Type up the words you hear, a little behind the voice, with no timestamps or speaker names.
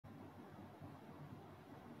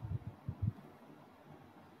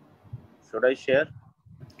Should I share?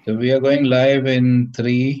 So we are going live in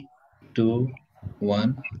 3, 2,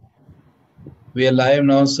 1. We are live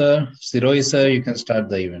now, sir. Siroli, sir, you can start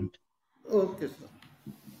the event. Okay,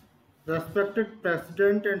 sir. Respected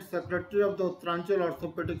President and Secretary of the Uttaranchal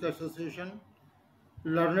Orthopedic Association,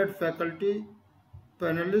 learned faculty,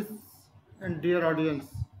 panelists, and dear audience,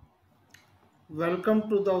 welcome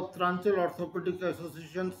to the Uttaranchal Orthopedic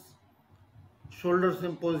Association's Shoulder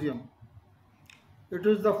Symposium. It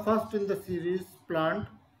is the first in the series planned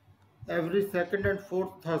every second and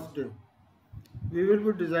fourth Thursday. We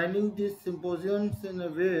will be designing these symposiums in a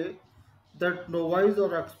way that novice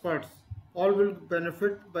or experts all will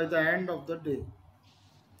benefit by the end of the day.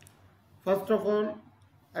 First of all,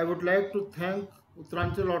 I would like to thank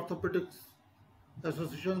Uttaranchal Orthopedics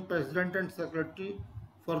Association President and Secretary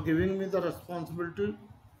for giving me the responsibility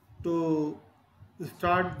to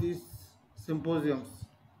start these symposiums.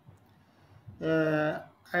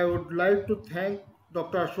 I would like to thank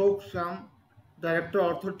Dr. Ashok Shyam, Director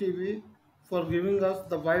OrthoTV, for giving us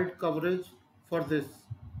the wide coverage for this.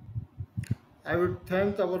 I would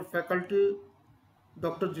thank our faculty,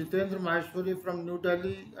 Dr. Jitendra Maheshwari from New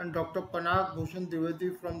Delhi and Dr. Pannag Bhushan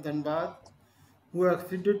Dwivedi from Dhanbad, who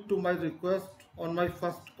acceded to my request on my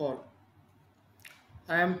first call.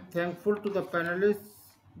 I am thankful to the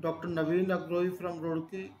panelists, Dr. Naveen Agrohi from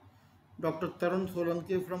Roorkee, Dr. Tarun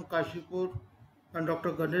Solanki from Kashipur, and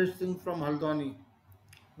Dr. Ganesh Singh from Haldwani.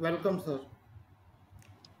 Welcome, sir.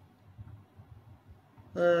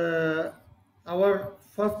 Our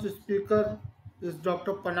first speaker is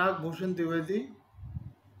Dr. Pannag Bhushan Dwivedi.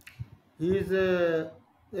 He is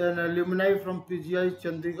an alumni from PGI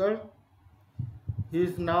Chandigarh. He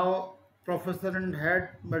is now Professor and Head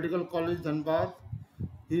Medical College Dhanbad.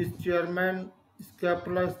 He is Chairman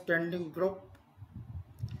Scapula Standing Group.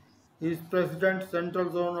 He is President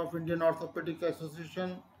Central Zone of Indian Orthopaedic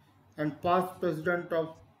Association and past President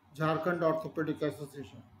of Jharkhand Orthopaedic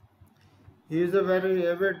Association. He is a very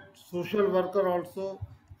avid social worker also,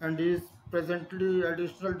 and he is presently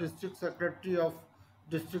Additional District Secretary of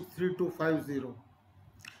District 3250.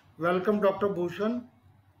 Welcome, Dr. Bhushan.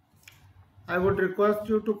 I would request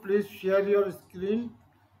you to please share your screen.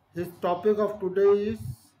 His topic of today is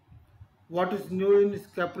what is new in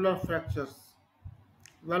scapular fractures.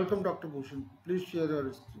 Welcome, Dr. Bhushan. Please share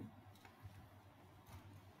your screen.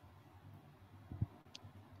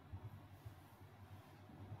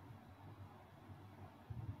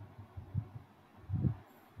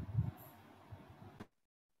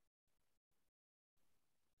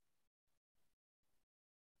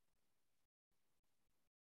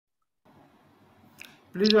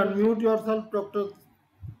 Please unmute yourself, Dr.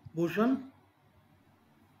 Bhushan.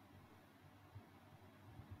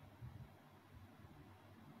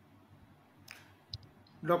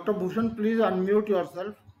 Dr. Bhushan, please unmute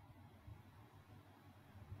yourself.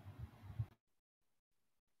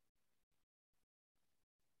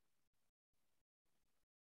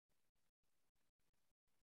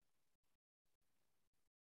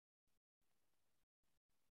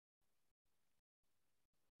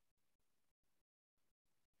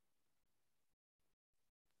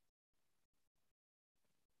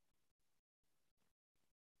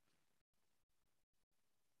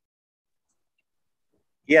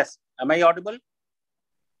 Yes. Am I audible?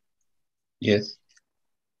 Yes.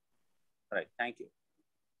 Right. Thank you.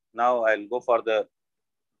 Now I'll go for the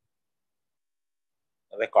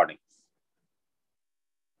recording.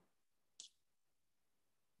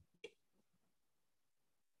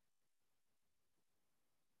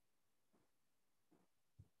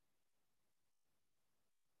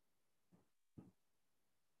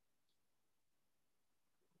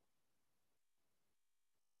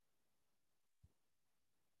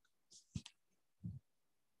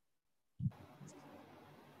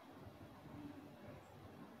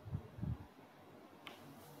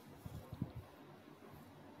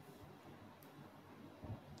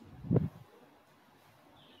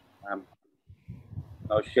 I'm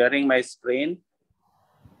now sharing my screen.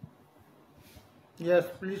 Yes,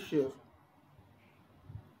 please share.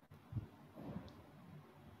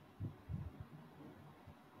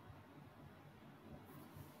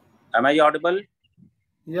 Am I audible?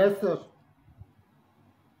 Yes, sir.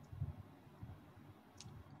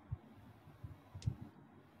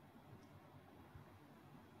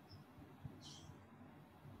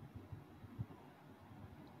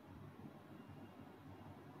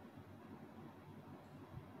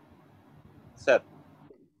 Sir.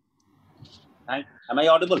 Am I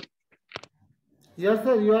audible? Yes,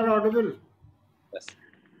 sir, you are audible. Yes.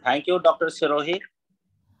 Thank you, Dr. Siroli.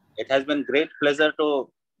 It has been great pleasure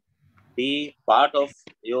to be part of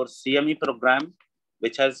your CME program,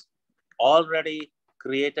 which has already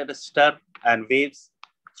created a stir and waves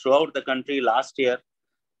throughout the country last year,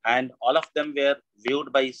 and all of them were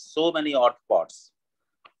viewed by so many orthopods.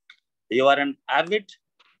 You are an avid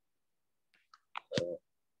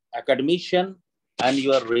academician, and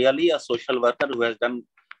you are really a social worker who has done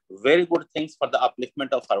very good things for the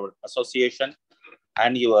upliftment of our association,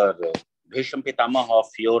 and you are Bhisham Pitama of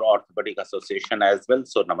your Orthopaedic Association as well.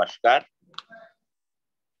 So, namaskar.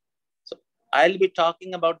 So, I'll be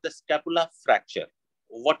talking about the scapula fracture.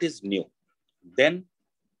 What is new then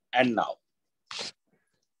and now?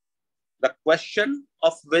 The question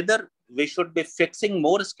of whether we should be fixing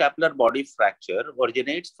more scapular body fracture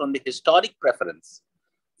originates from the historic preference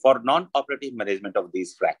for non-operative management of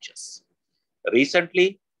these fractures.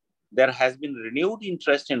 Recently, there has been renewed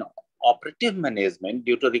interest in operative management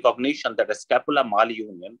due to recognition that a scapular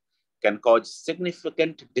malunion can cause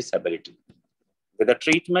significant disability. With the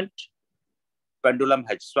treatment, pendulum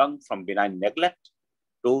has swung from benign neglect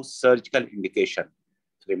to surgical indication.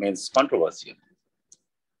 It remains controversial.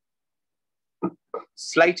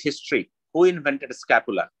 Slight history. Who invented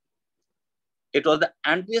scapula? It was the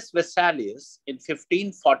Andreas Vesalius in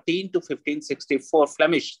 1514 to 1564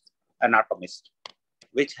 Flemish anatomist,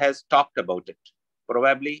 which has talked about it.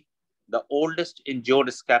 Probably the oldest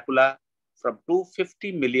injured scapula from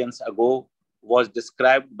 250 million ago was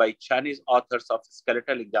described by Chinese authors of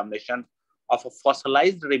skeletal examination of a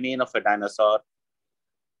fossilized remain of a dinosaur,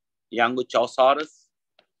 Yanguchosaurus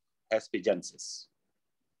hespigensis.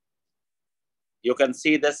 You can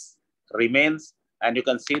see this remains, and you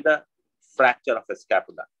can see the fracture of a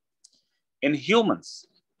scapula. In humans,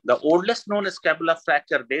 the oldest known scapular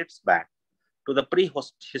fracture dates back to the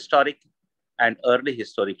prehistoric and early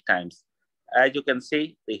historic times. As you can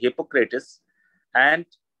see, the Hippocrates, and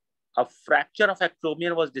a fracture of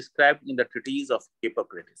acromion was described in the treatise of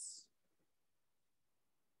Hippocrates.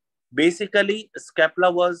 Basically,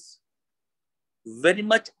 scapula was very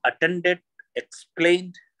much attended,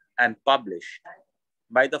 explained, and published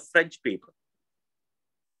by the French people.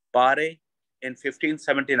 Paré in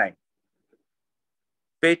 1579,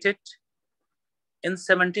 Petit in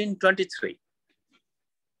 1723,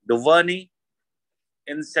 Dwivedi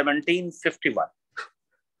in 1751,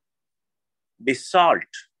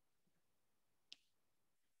 Desault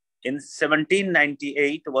in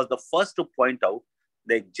 1798 was the first to point out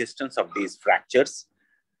the existence of these fractures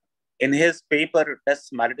in his paper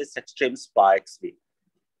Des Maladies Extremes par XV.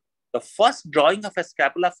 The first drawing of a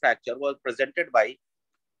scapular fracture was presented by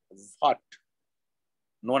Fott,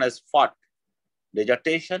 known as Fott.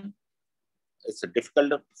 Dissertation, it's a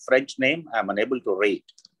difficult French name, I'm unable to read.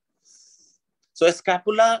 So a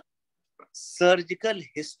scapula surgical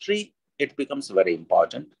history, it becomes very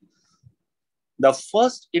important. The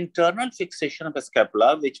first internal fixation of a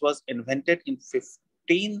scapula, which was invented in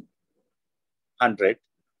 1500,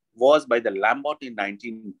 was by the Lambert in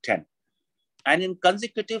 1910. And in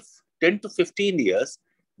consecutive 10 to 15 years,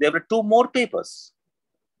 there were two more papers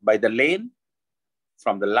by the Lane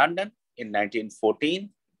from the London in 1914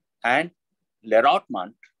 and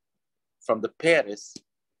Lerotmont from the Paris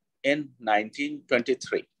in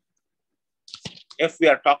 1923. If we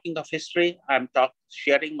are talking of history, I'm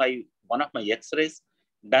sharing one of my X-rays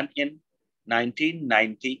done in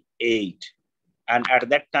 1998. And at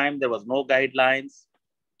that time, there was no guidelines.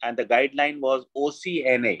 And the guideline was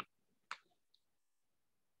OCNA,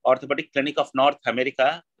 Orthopaedic Clinic of North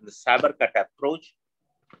America, the saber cut approach.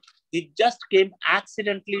 He just came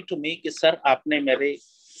accidentally to me, sir, aapne mere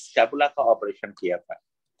scapula ka operation kiya tha.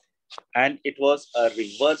 And it was a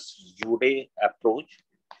reverse Jude approach.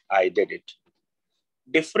 I did it.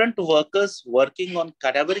 Different workers working on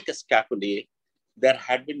cadaveric scapulae, there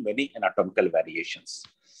had been many anatomical variations.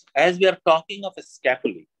 As we are talking of a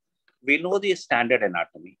scapulae, we know the standard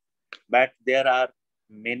anatomy, but there are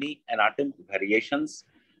many anatomic variations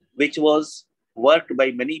which was worked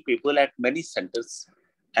by many people at many centers,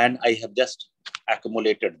 and I have just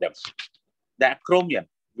accumulated them. The acromion,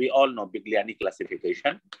 we all know Bijlani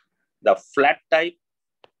classification, the flat type,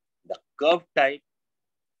 the curved type,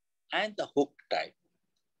 and the hook type.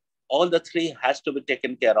 All the three has to be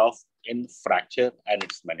taken care of in fracture and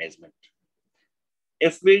its management.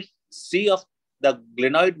 If we see of the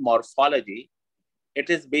glenoid morphology, it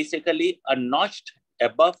is basically a notched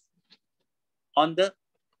above on the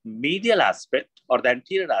medial aspect or the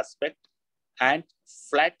anterior aspect and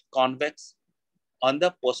flat convex on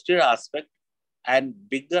the posterior aspect and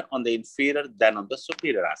bigger on the inferior than on the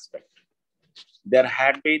superior aspect. There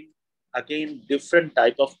had been, again, different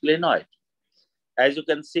type of glenoid. As you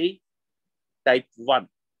can see, type 1.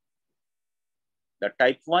 The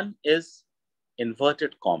type 1 is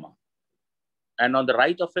inverted comma. And on the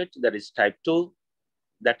right of it, there is type 2,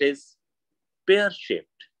 that is pear-shaped.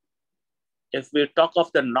 If we talk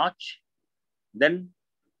of the notch, then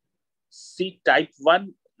see type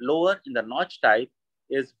 1 lower in the notch type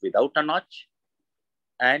is without a notch,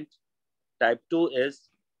 and type 2 is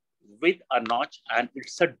with a notch, and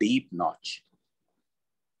it's a deep notch.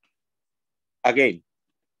 Again,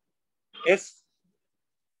 if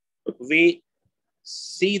we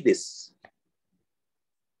see this,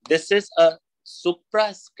 this is a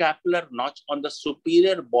suprascapular notch on the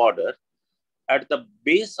superior border at the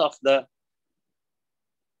base of the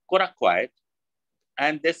coracoid,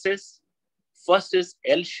 and this is, first is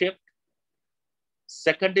L-shaped,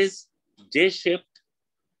 second is J-shaped,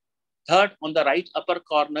 third on the right upper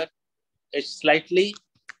corner is slightly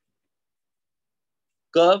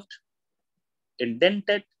curved,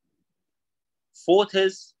 indented, fourth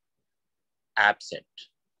is absent.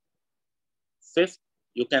 Fifth,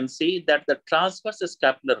 you can see that the transverse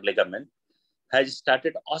scapular ligament has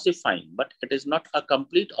started ossifying, but it is not a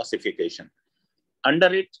complete ossification.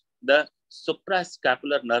 Under it, the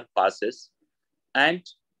suprascapular nerve passes, and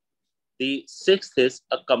the sixth is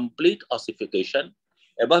a complete ossification.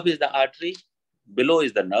 Above is the artery, below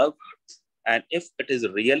is the nerve, and if it is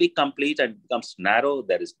really complete and becomes narrow,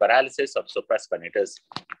 there is paralysis of supraspinatus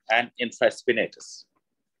and infraspinatus.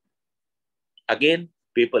 Again,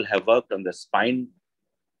 people have worked on the spine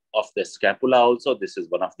of the scapula also. This is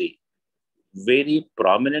one of the very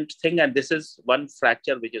prominent thing, and this is one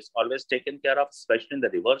fracture which is always taken care of, especially in the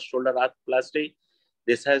reverse shoulder arthroplasty.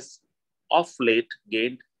 This has of late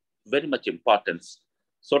gained very much importance.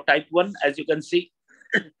 So type 1, as you can see,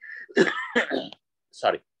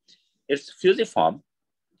 sorry, it's fusiform,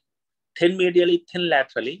 thin medially, thin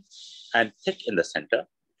laterally, and thick in the center.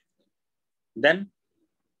 Then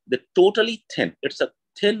the totally thin, it's a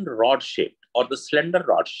thin rod shaped or the slender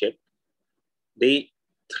rod shape. The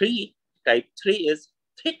type 3 is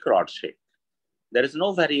thick rod shape. There is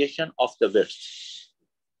no variation of the width.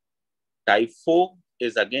 Type 4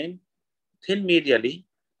 is again thin medially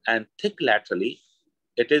and thick laterally.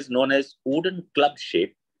 It is known as wooden club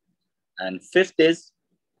shape. And fifth is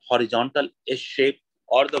horizontal S shape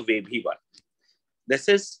or the wavy one. This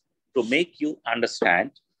is to make you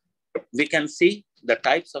understand. We can see the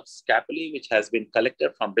types of scapulae which has been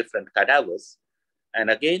collected from different cadavers.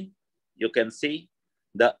 And again, you can see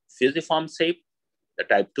the fusiform shape, the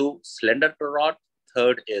type 2 slender rod,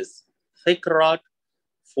 third is thick rod,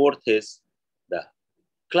 fourth is the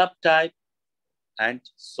club type, and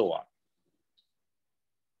so on.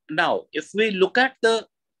 Now, if we look at the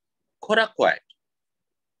coracoid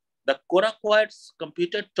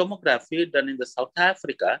computed tomography done in the South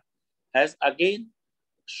Africa has again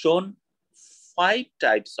shown five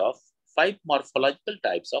morphological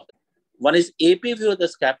types of. One is AP view of the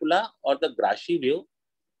scapula or the Grassi view.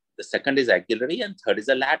 The second is axillary, and third is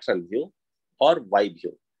a lateral view or Y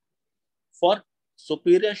view. For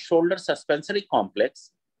superior shoulder suspensory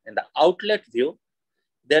complex, in the outlet view,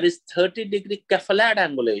 there is 30-degree cephalad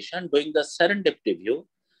angulation doing the serendipity view.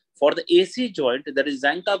 For the AC joint, there is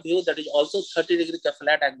Zanka view that is also 30-degree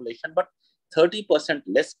cephalad angulation, but 30%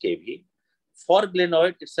 less KV. For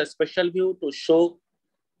glenoid, it's a special view to show,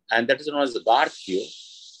 and that is known as the Garth view.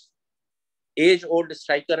 Age-old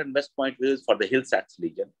striker and West Point views for the Hill-Sachs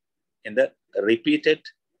lesion in the repeated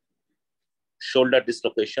shoulder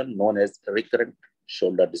dislocation known as recurrent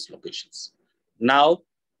shoulder dislocations. Now,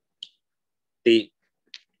 the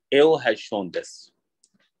AO has shown this.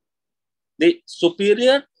 The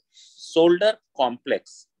superior shoulder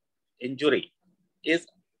complex injury is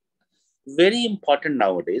very important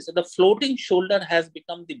nowadays. The floating shoulder has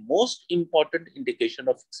become the most important indication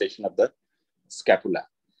of fixation of the scapula.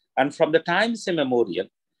 And from the times immemorial,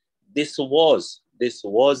 this was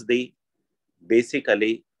the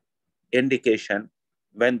basically indication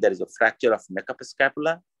when there is a fracture of neck of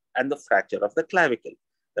scapula and the fracture of the clavicle.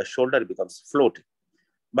 The shoulder becomes floating,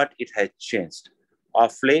 but it has changed.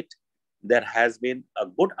 Of late, there has been a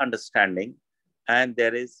good understanding, and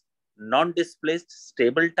there is non-displaced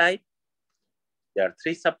stable type. There are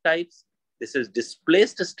three subtypes. This is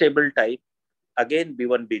displaced stable type, again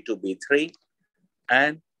B1, B2, B3,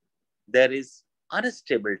 and there is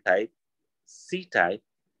unstable type, C type,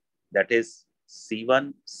 that is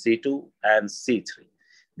C1, C2, and C3.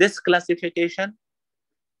 This classification,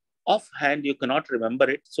 offhand, you cannot remember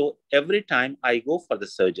it. So every time I go for the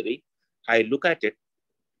surgery, I look at it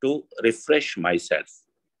to refresh myself.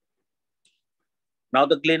 Now,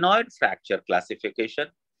 the glenoid fracture classification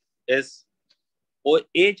is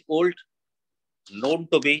age-old, known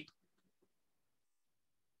to be,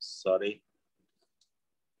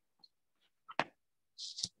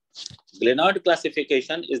 glenoid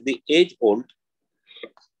classification is the age-old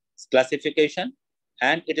classification,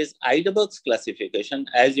 and it is Heidelberg's classification.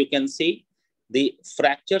 As you can see, the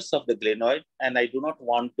fractures of the glenoid, and I do not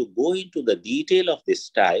want to go into the detail of this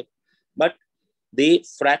type, but the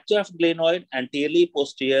fracture of glenoid anteriorly,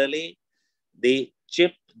 posteriorly, the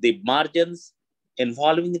chip, the margins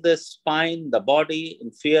involving the spine, the body,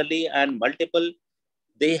 inferiorly, and multiple,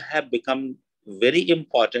 they have become very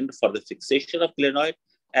important for the fixation of glenoid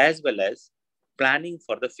as well as planning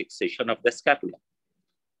for the fixation of the scapula.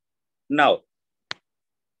 Now,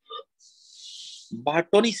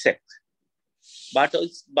 Bartonisek.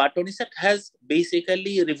 Bartonisek has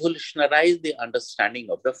basically revolutionized the understanding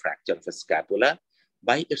of the fracture of the scapula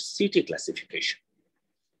by its CT classification.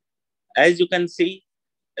 As you can see,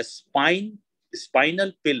 a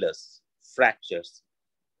spinal pillars fractures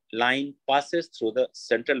line passes through the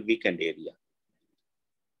central weakened area.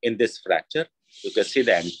 In this fracture, you can see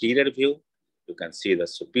the anterior view, you can see the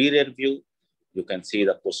superior view, you can see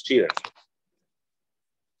the posterior view.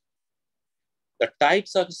 The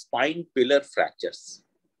types of spine pillar fractures.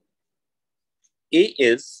 A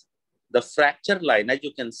is the fracture line. As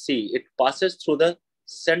you can see, it passes through the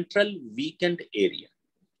central weakened area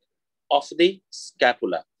of the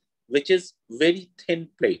scapula, which is very thin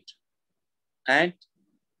plate. And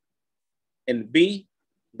in B,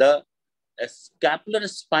 the scapular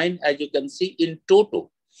spine, as you can see, in toto,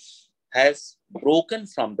 has broken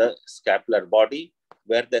from the scapular body,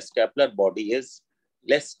 where the scapular body is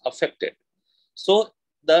less affected. So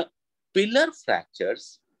the pillar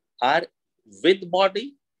fractures are with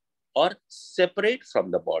body or separate from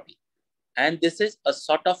the body. And this is a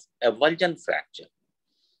sort of avulsion fracture.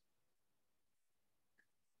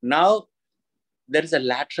 Now, there is a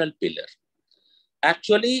lateral pillar.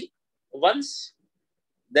 Actually, once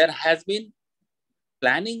there has been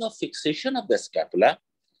planning of fixation of the scapula,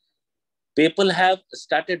 people have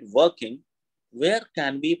started working where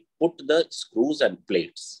can we put the screws and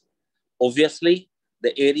plates. Obviously,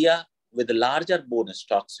 the area with the larger bone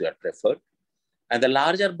stocks were preferred, and the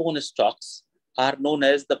larger bone stocks are known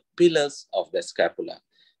as the pillars of the scapula.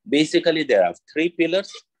 Basically, there are three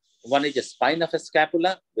pillars. One is the spine of a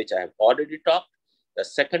scapula, which I have already talked. The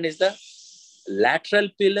second is the lateral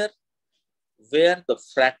pillar, where the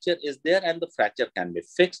fracture is there and the fracture can be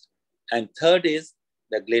fixed. And third is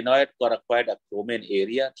the glenoid coracoid acromion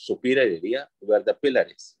area, superior area, where the pillar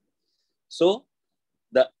is. So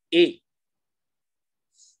the A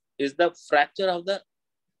is the fracture of the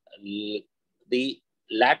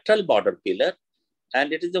lateral border pillar,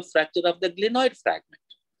 and it is the fracture of the glenoid fragment.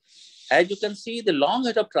 As you can see, the long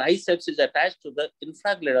head of triceps is attached to the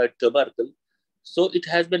infraglenoid tubercle, so it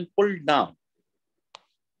has been pulled down.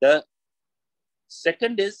 The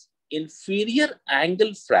second is inferior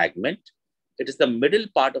angle fragment. It is the middle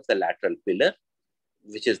part of the lateral pillar,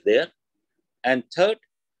 which is there. And third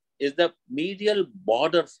is the medial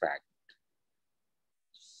border fragment.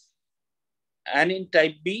 And in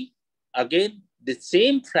type B, again, the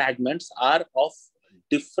same fragments are of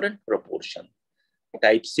different proportion.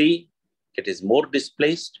 Type C, it is more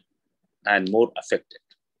displaced and more affected.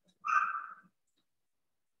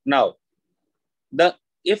 Now,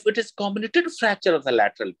 if it is comminuted fracture of the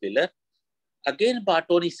lateral pillar, again,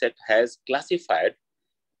 Bartonisek has classified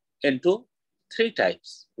into three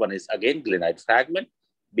types. One is again glenoid fragment,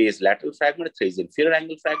 B is lateral fragment, 3 is inferior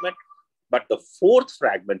angle fragment. But the fourth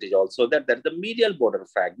fragment is also there. That is the medial border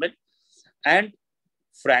fragment. And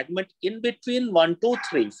fragment in between 1, 2,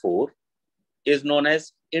 3, 4 is known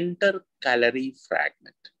as intercalary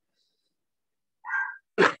fragment.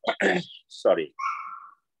 Sorry.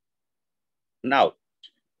 Now,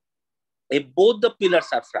 if both the pillars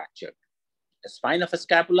are fractured, the spine of a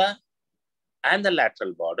scapula and the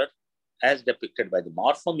lateral border, as depicted by the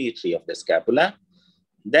morphometry of the scapula,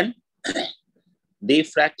 then the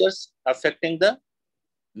fractures affecting the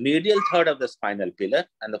medial third of the spinal pillar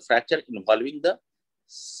and the fracture involving the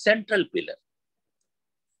central pillar.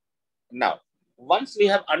 Now, once we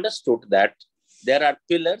have understood that there are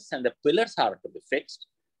pillars and the pillars are to be fixed,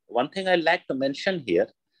 one thing I'd like to mention here,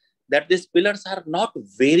 that these pillars are not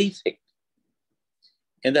very thick.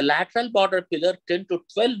 In the lateral border pillar, 10 to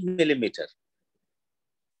 12 millimeter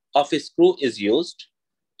of a screw is used,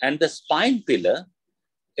 and the spine pillar,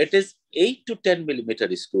 it is 8 to 10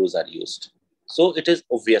 millimeter screws are used. So it is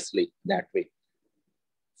obviously that way.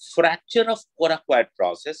 Fracture of coracoid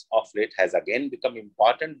process of late has again become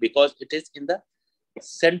important because it is in the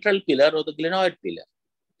central pillar or the glenoid pillar.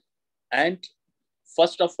 And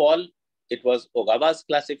first of all, it was Ogawa's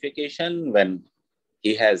classification when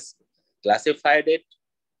he has classified it.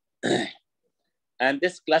 And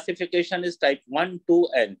this classification is type 1, 2,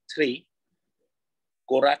 and 3.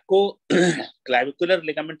 Coracoclavicular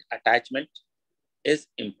ligament attachment is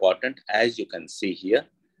important, as you can see here.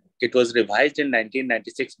 It was revised in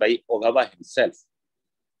 1996 by Ogawa himself.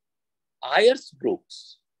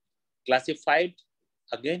 Ayers-Brooks classified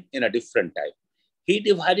again in a different type. He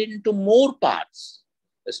divided into more parts,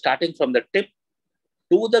 starting from the tip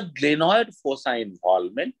to the glenoid fossa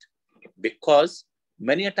involvement, because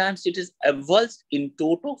many times it is avulsed in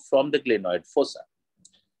toto from the glenoid fossa.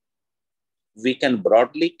 We can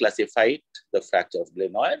broadly classify the fracture of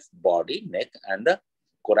glenoid, body, neck, and the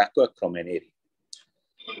coracoacromion.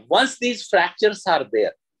 Once these fractures are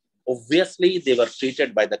there, obviously they were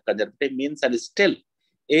treated by the conservative means, and still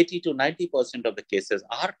 80 to 90% of the cases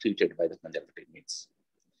are treated by the conservative means.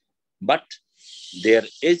 But there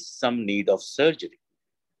is some need of surgery.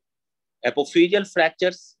 Apophyseal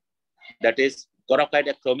fractures, that is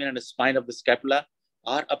coracoid acromion and the spine of the scapula,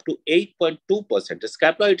 are up to 8.2%. The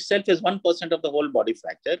scapula itself is 1% of the whole body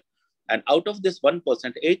fracture. And out of this 1%,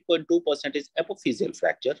 8.2% is apophyseal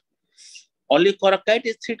fracture. Only coracoid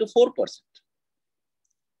is 3 to 4%.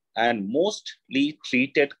 And mostly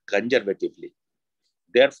treated conservatively.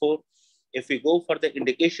 Therefore, if we go for the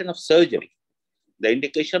indication of surgery, the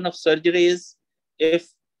indication of surgery is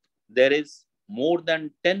if there is more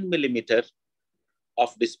than 10 millimeter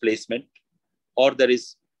of displacement, or there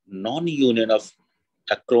is non-union of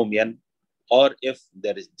acromion, or if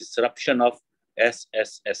there is disruption of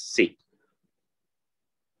SSSC.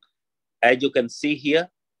 As you can see here,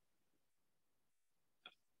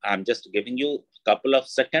 I'm just giving you a couple of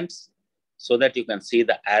seconds so that you can see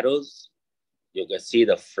the arrows, you can see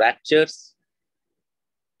the fractures.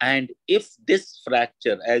 And if this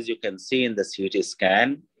fracture, as you can see in the CT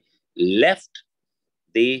scan, left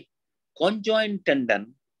the conjoint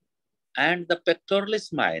tendon and the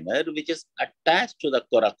pectoralis minor, which is attached to the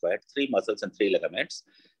coracoid, 3 muscles and 3 ligaments.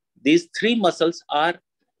 These 3 muscles are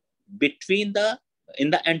between in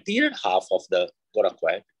the anterior half of the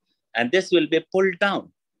coracoid, and this will be pulled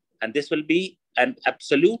down, and this will be an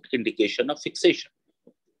absolute indication of fixation.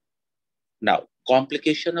 Now,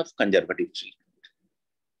 complication of conservative treatment.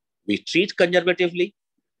 We treat conservatively,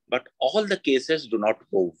 but all the cases do not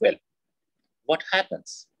go well. What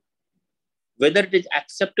happens? Whether it is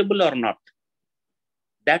acceptable or not,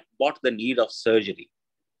 that brought the need of surgery.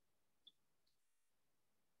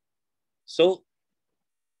 So,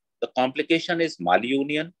 the complication is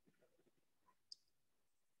malunion,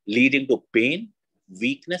 leading to pain,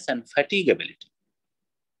 weakness, and fatigability.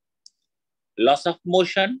 Loss of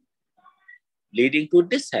motion, leading to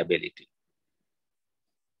disability.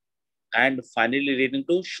 And finally, leading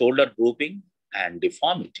to shoulder drooping and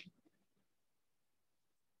deformity.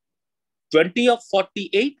 20 of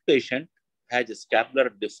 48 patients has a scapular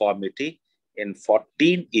deformity in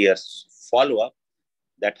 14 years follow-up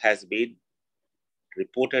that has been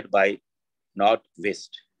reported by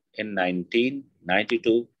Northwest in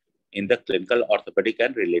 1992 in the clinical orthopedic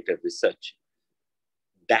and related research.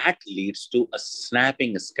 That leads to a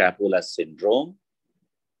snapping scapula syndrome.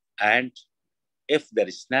 And if there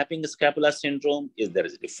is snapping scapula syndrome, if there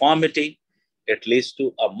is deformity, it leads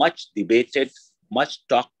to a much debated, much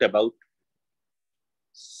talked about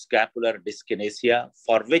scapular dyskinesia,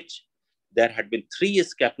 for which there had been 3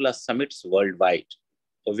 scapula summits worldwide,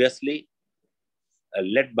 obviously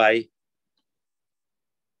led by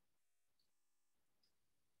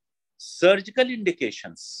surgical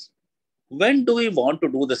indications. When do we want to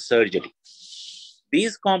do the surgery?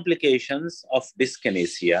 These complications of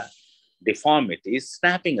dyskinesia, deformities,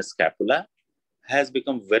 snapping scapula has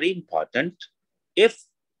become very important if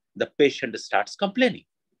the patient starts complaining.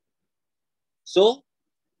 So,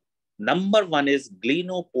 number 1 is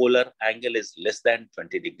glenopolar angle is less than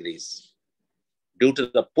 20 degrees. Due to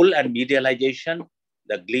the pull and medialization,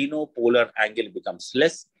 the glenopolar angle becomes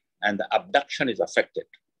less and the abduction is affected.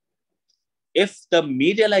 If the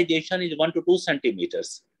medialization is 1 to 2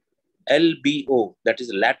 centimeters, LBO, that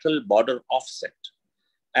is lateral border offset,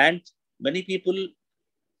 and many people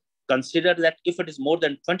consider that if it is more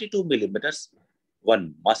than 22 millimeters,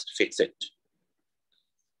 one must fix it.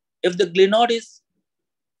 If the glenoid is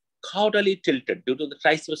caudally tilted due to the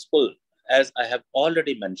triceps pull, as I have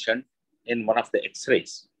already mentioned in one of the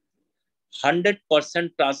x-rays, 100%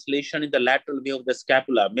 translation in the lateral view of the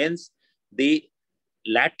scapula means the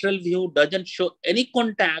lateral view doesn't show any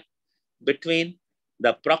contact between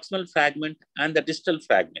the proximal fragment and the distal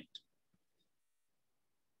fragment.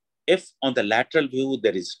 If on the lateral view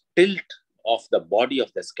there is tilt of the body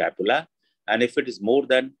of the scapula, and if it is more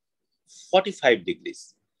than 45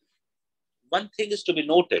 degrees, one thing is to be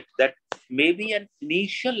noted that maybe an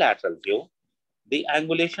initial lateral view, the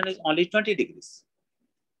angulation is only 20 degrees.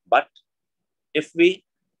 But If we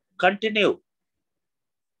continue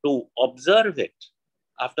to observe it,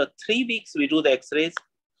 after 3 weeks, we do the x-rays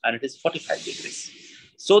and it is 45 degrees.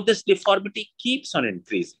 So this deformity keeps on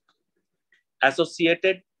increasing.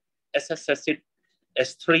 Associated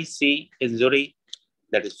S3C injury,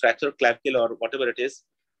 that is fracture clavicle or whatever it is,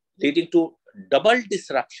 leading to double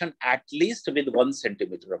disruption at least with 1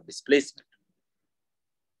 centimeter of displacement.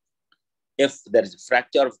 If there is a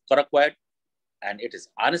fracture of coracoid and it is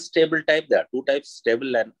unstable type, there are 2 types,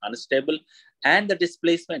 stable and unstable, and the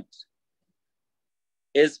displacement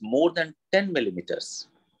is more than 10 millimeters,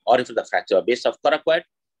 or if the fracture base of coracoid,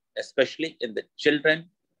 especially in the children,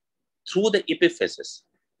 through the epiphysis.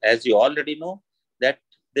 As you already know, that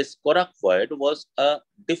this coracoid was a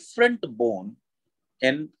different bone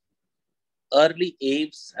in early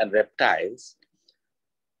apes and reptiles,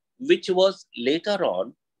 which was later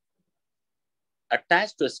on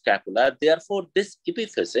attached to a scapula. Therefore, this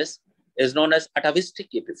epiphysis is known as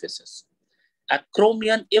atavistic epiphysis.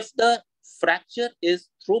 Acromion, if the fracture is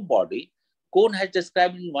through body, Kohn has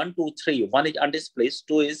described in 1, 2, 3. 1 is undisplaced,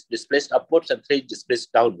 2 is displaced upwards, and 3 is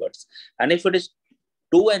displaced downwards. And if it is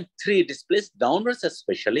 2 and 3 displaced downwards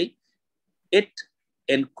especially, it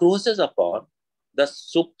encroaches upon the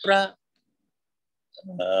suprahumeral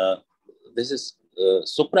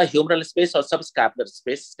space or subscapular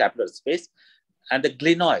space, scapular space, and the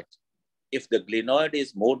glenoid, if the glenoid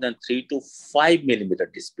is more than 3 to 5 millimeter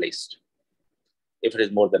displaced. If it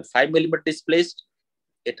is more than 5 millimeter displaced,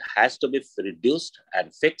 it has to be reduced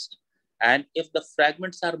and fixed. And if the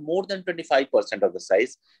fragments are more than 25% of the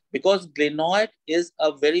size, because glenoid is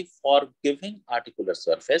a very forgiving articular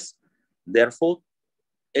surface, therefore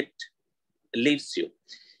it leaves you.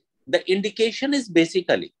 The indication is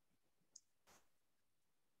basically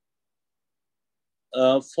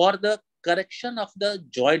for the correction of the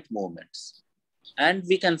joint movements. And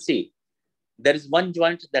we can see there is one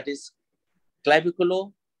joint that is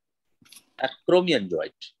claviculo-acromion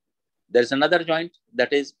joint. There is another joint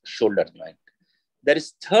that is shoulder joint. There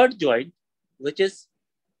is third joint, which is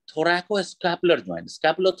thoracoscapular joint,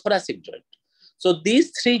 scapulothoracic joint. So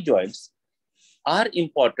these 3 joints are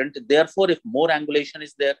important. Therefore, if more angulation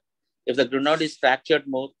is there, if the glenoid is fractured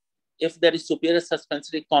more, if there is superior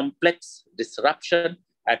suspensory complex disruption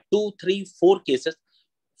at 2, 3, 4 cases,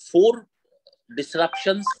 4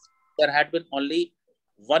 disruptions, there had been only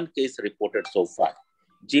 1 case reported so far.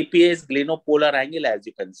 GPA is glenopolar angle, as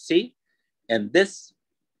you can see. And this,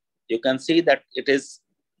 you can see that it is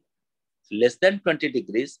less than 20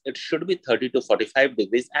 degrees. It should be 30 to 45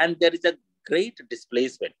 degrees. And there is a great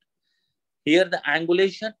displacement. Here, the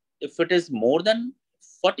angulation, if it is more than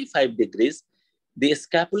 45 degrees, the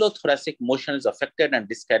scapulothoracic motion is affected and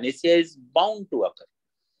dyskinesia is bound to occur.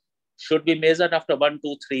 Should be measured after 1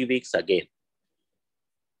 to 3 weeks again.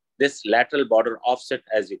 This lateral border offset,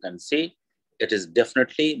 as you can see, it is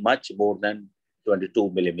definitely much more than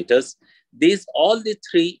 22 millimeters. All the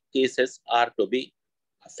 3 cases are to be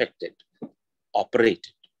affected,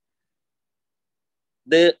 operated.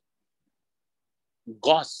 The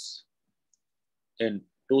Goss in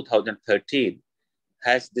 2013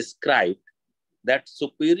 has described that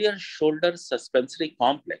superior shoulder suspensory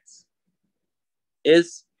complex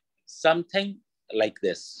is something like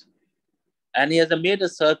this. And he has made a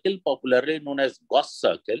circle popularly known as Goss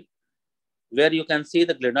circle, where you can see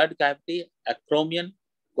the glenoid cavity, acromion,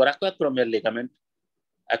 coracoacromial ligament,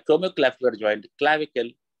 acromioclavicular joint,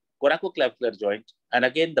 clavicle, coracoclavicular joint, and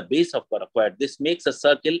again the base of coracoid. This makes a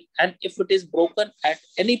circle, and if it is broken at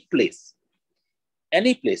any place,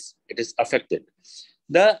 it is affected.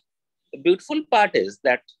 The beautiful part is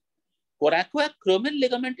that coracoacromial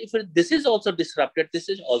ligament, this is also disrupted, this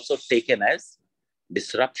is also taken as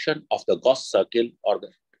disruption of the Goss circle or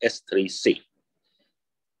the S3C.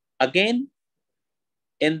 Again,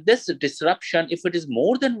 in this disruption, if it is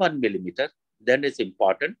more than 1 millimeter, then it's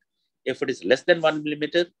important. If it is less than 1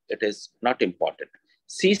 millimeter, it is not important.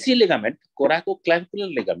 CC ligament,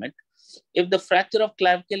 coracoclavicular ligament, if the fracture of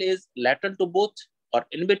clavicle is lateral to both or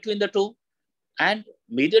in between the 2 and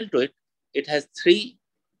medial to it, it has 3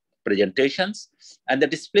 presentations, and the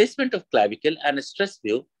displacement of clavicle and stress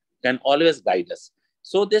view can always guide us.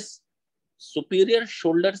 So this superior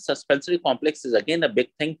shoulder suspensory complex is again a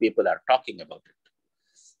big thing people are talking about it.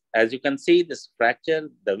 As you can see, this fracture,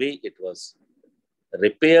 the way it was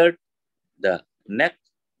repaired, the neck,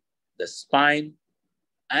 the spine,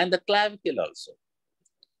 and the clavicle also.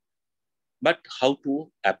 But how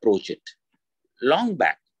to approach it? Long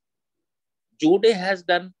back, Jude has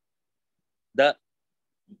done the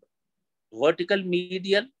vertical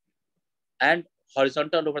medial and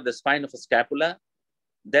horizontal over the spine of a scapula.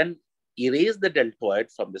 Then erase the deltoid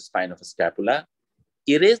from the spine of the scapula,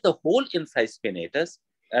 erase the whole incised spinatus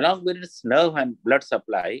along with its nerve and blood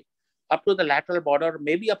supply up to the lateral border,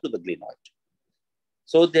 maybe up to the glenoid.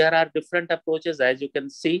 So there are different approaches, as you can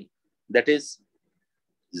see. That is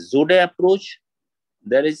Jude approach.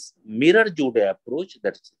 There is mirror Jude approach,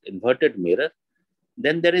 that's inverted mirror.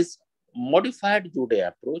 Then there is modified Jude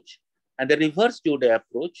approach and the reverse Jude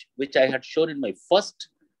approach, which I had shown in my first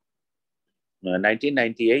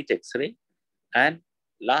 1998 X-ray. And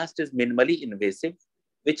last is minimally invasive,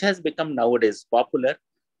 which has become nowadays popular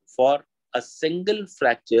for a single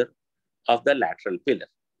fracture of the lateral pillar.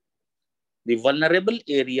 The vulnerable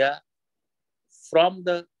area from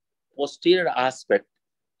the posterior aspect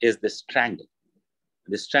is this triangle.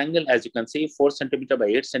 This triangle, as you can see, 4 centimeter by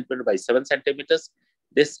 8 centimeter by 7 centimeters.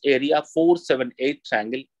 This area 478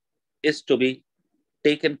 triangle is to be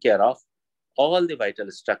taken care of. All the vital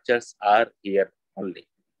structures are here only.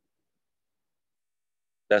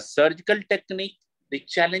 The surgical technique, the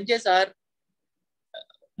challenges are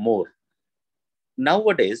more.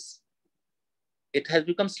 Nowadays, it has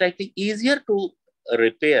become slightly easier to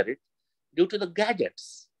repair it due to the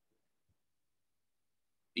gadgets.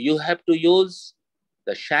 You have to use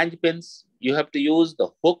the shank pins, you have to use the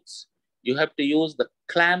hooks, you have to use the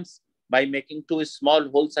clamps by making 2 small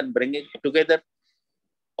holes and bringing it together.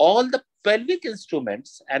 All the pelvic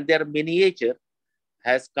instruments and their miniature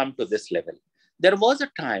has come to this level. There was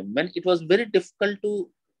a time when it was very difficult to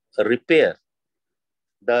repair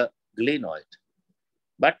the glenoid.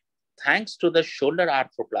 But thanks to the shoulder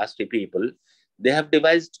arthroplasty people, they have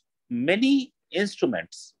devised many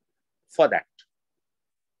instruments for that.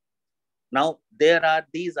 Now,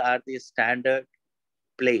 these are the standard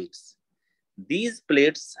plates. These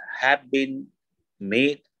plates have been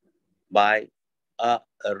made by a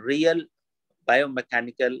real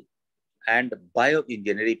biomechanical and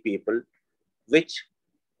bioengineering people, which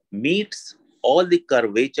meets all the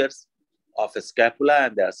curvatures of a scapula,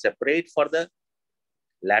 and they are separate for the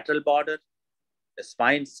lateral border, the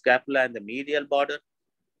spine, scapula, and the medial border,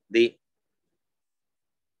 the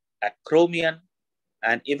acromion,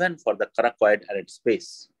 and even for the coracoid and its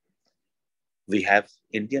base. We have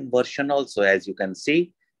Indian version also, as you can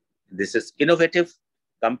see. This is innovative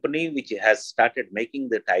company which has started making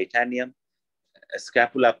the titanium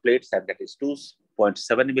scapula plates, and that is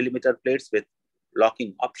 2.7 millimeter plates with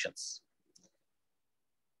locking options.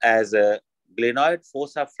 As a glenoid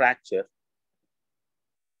fossa fracture,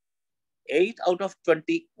 8 out of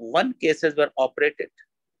 21 cases were operated,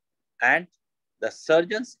 and the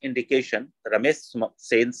surgeon's indication, Ramesh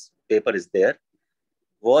Sen's paper is there,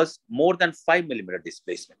 was more than 5 millimeter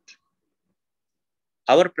displacement.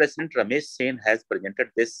 Our president Ramesh Sen has presented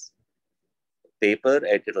this paper,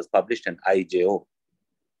 and it was published in IJO.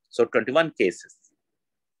 So 21 cases.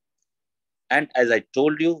 And as I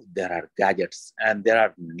told you, there are gadgets, and there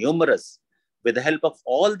are numerous. With the help of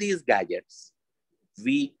all these gadgets,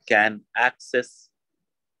 we can access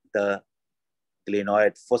the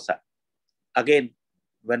glenoid fossa. Again,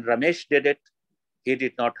 when Ramesh did it, he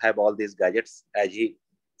did not have all these gadgets, as he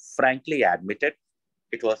frankly admitted.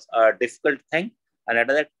 It was a difficult thing. And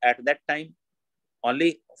at that time,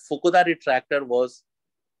 only Fukuda retractor was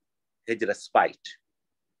his respite.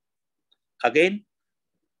 Again,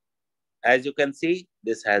 as you can see,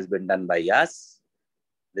 this has been done by us,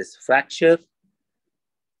 this fracture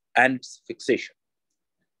and its fixation.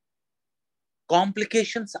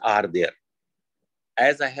 Complications are there.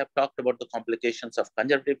 As I have talked about the complications of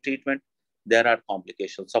conservative treatment, there are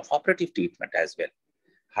complications of operative treatment as well.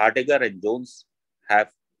 Hardiger and Jones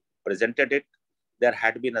have presented it. There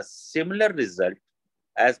had been a similar result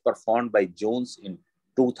as performed by Jones in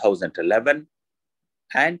 2011.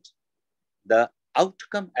 And the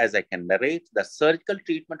outcome, as I can narrate, the surgical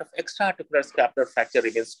treatment of extraarticular scapular fracture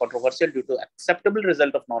remains controversial due to acceptable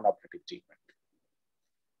result of non-operative treatment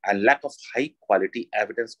and lack of high quality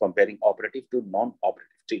evidence comparing operative to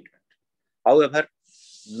non-operative treatment. However,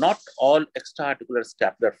 not all extraarticular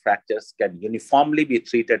scapular fractures can uniformly be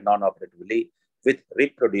treated non-operatively with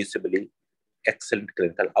reproducibly excellent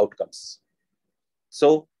clinical outcomes.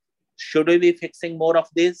 So, should we be fixing more of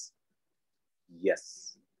these?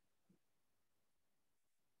 Yes.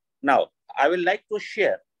 Now, I would like to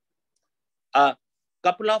share a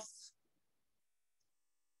couple of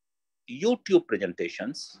YouTube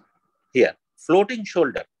presentations here. Floating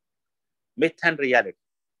shoulder, myth and reality.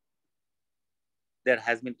 There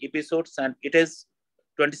has been episodes, and it is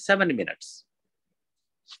 27 minutes.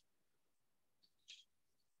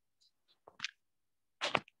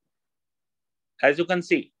 As you can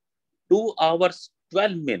see, 2 hours,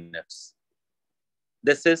 12 minutes.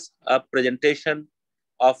 This is a presentation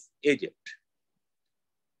of Egypt.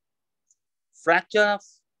 Fracture of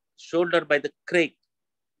shoulder by the Craig.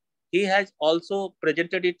 He has also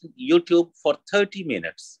presented it on YouTube for 30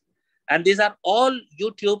 minutes. And these are all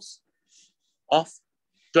YouTubes of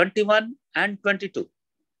 21 and 22.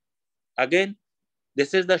 Again,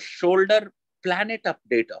 this is the shoulder planet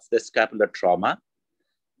update of the scapular trauma.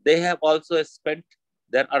 They have also spent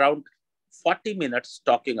their around 40 minutes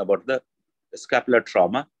talking about the scapular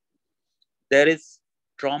trauma. There is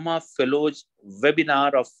Trauma Fellows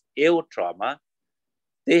webinar of AO trauma.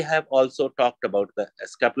 They have also talked about the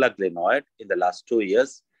scapular glenoid in the last 2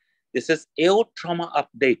 years. This is AO trauma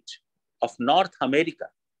update of North America.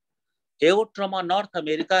 AO trauma North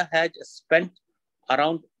America has spent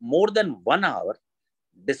around more than 1 hour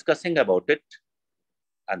discussing about it.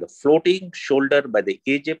 And the floating shoulder by the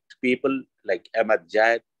Egypt people like Ahmed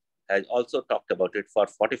Jad has also talked about it for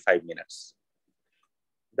 45 minutes.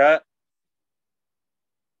 The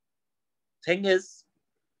thing is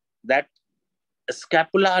that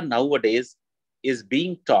scapula nowadays is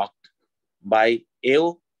being talked by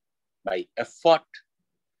AO, by effort.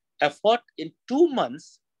 Effort in 2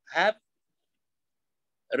 months have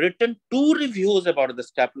written 2 reviews about the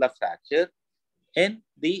scapular fracture in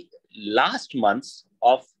the last months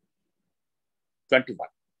of 21.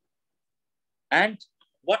 And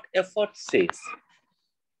what effort says?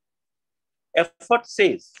 Effort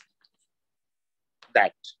says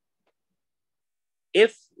that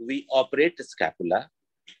if we operate the scapula,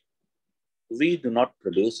 we do not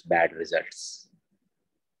produce bad results.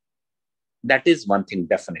 That is one thing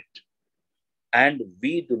definite. And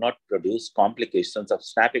we do not produce complications of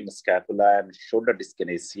snapping the scapula and shoulder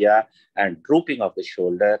dyskinesia and drooping of the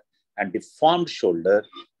shoulder and deformed shoulder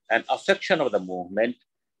and affection of the movement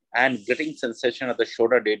and getting sensation of the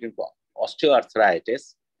shoulder leading to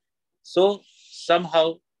osteoarthritis. So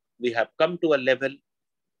somehow we have come to a level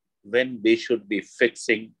when we should be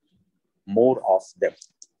fixing more of them.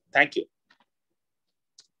 Thank you.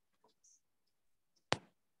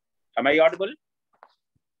 Am I audible?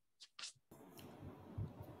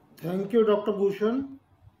 Thank you, Dr. Bhushan.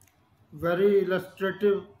 Very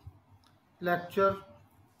illustrative lecture.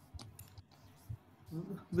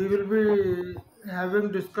 We will be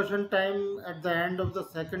having discussion time at the end of the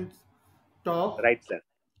second talk. Right, sir.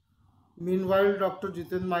 Meanwhile, Dr.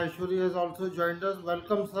 Jitendra Maheshwari has also joined us.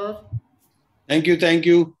 Welcome, sir. Thank you, thank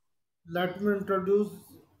you. Let me introduce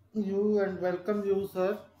you and welcome you,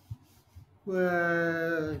 sir.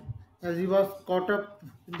 As he was caught up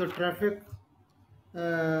in the traffic,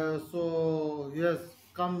 so yes,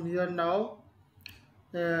 come here now.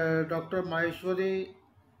 Dr. Maheshwari,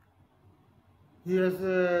 he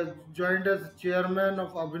has joined as chairman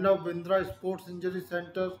of Abhinav Bindra Sports Injury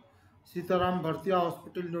Center, Sitaram Bhartiya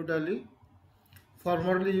Hospital, New Delhi.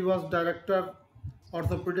 Formerly, he was director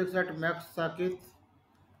orthopedics at Max Sakit,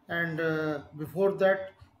 and before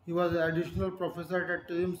that, he was additional professor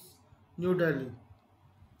at AIIMS, New Delhi.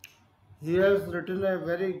 He has written a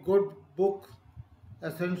very good book,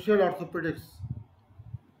 Essential Orthopaedics,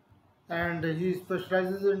 and he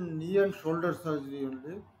specializes in knee and shoulder surgery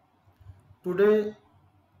only. Today,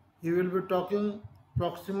 he will be talking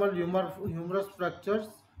proximal humerus fractures,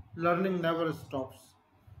 learning never stops.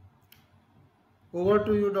 Over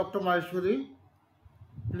to you, Dr. Maheshwari.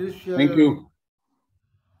 Please share. Thank you.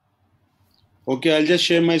 Okay, I'll just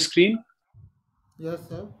share my screen. Yes,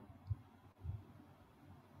 sir.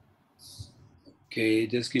 Okay,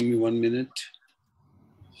 just give me 1 minute.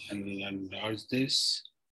 And I'll enlarge this.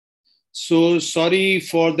 So sorry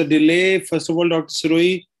for the delay. First of all, Dr.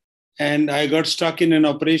 Siroli, and I got stuck in an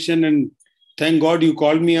operation, and thank God you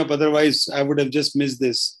called me up. Otherwise, I would have just missed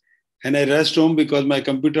this. And I rushed home because my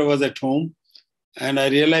computer was at home. And I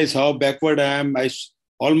realized how backward I am.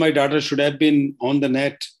 All my data should have been on the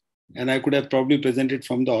net, and I could have probably presented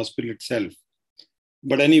from the hospital itself.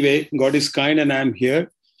 But anyway, God is kind and I'm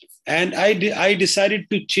here. And I decided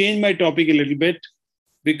to change my topic a little bit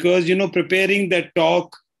because, preparing that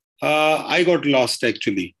talk, I got lost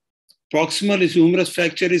actually. Proximal humerus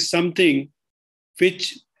fracture is something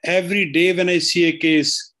which every day when I see a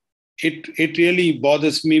case, it really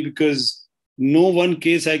bothers me because no one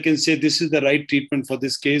case I can say this is the right treatment for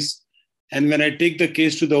this case. And when I take the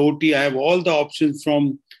case to the OT, I have all the options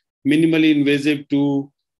from minimally invasive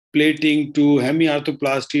to plating to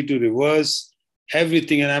hemiarthroplasty to reverse,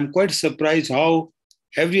 everything. And I'm quite surprised how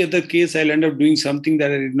every other case I'll end up doing something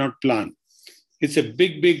that I did not plan. It's a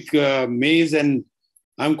big maze, and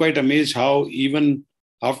I'm quite amazed how even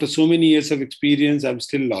after so many years of experience, I'm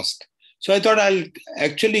still lost. So I thought I'll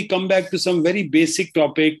actually come back to some very basic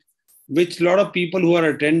topic, which a lot of people who are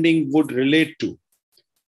attending would relate to.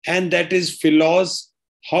 And that is philos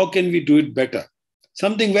how can we do it better?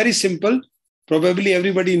 Something very simple. Probably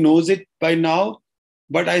everybody knows it by now,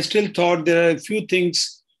 but I still thought there are a few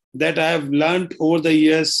things that I have learned over the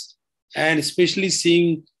years, and especially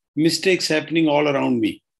seeing mistakes happening all around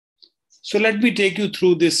me. So let me take you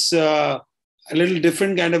through this a little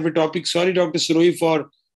different kind of a topic. Sorry, Dr. Siroli, for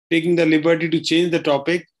taking the liberty to change the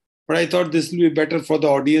topic, but I thought this will be better for the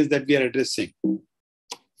audience that we are addressing.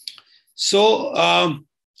 So,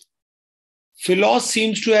 Philos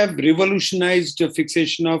seems to have revolutionized the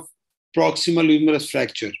fixation of proximal humerus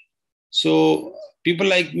fracture. So, people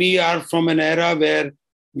like me are from an era where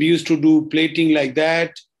we used to do plating like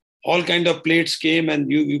that. All kind of plates came,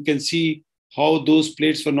 and you can see how those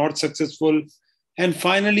plates were not successful. And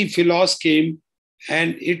finally, Philos came,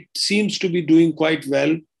 and it seems to be doing quite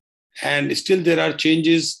well. And still there are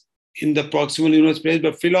changes in the proximal humerus place,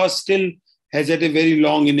 but Philos still has had a very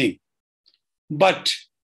long inning. But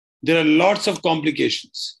there are lots of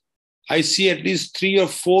complications. I see at least 3 or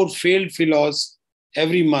 4 failed Philos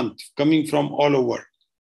every month coming from all over.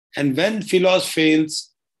 And when Philos fails,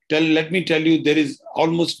 let me tell you, there is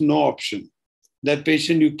almost no option. That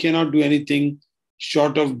patient, you cannot do anything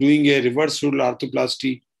short of doing a reverse radial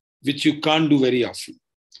arthroplasty, which you can't do very often.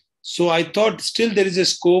 So I thought still there is a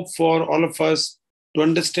scope for all of us to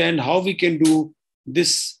understand how we can do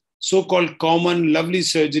this so-called common, lovely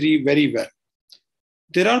surgery very well.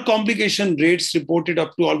 There are complication rates reported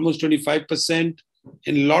up to almost 25%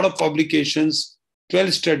 in a lot of publications,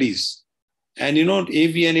 12 studies. And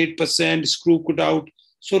AVN 8%, screw cut out.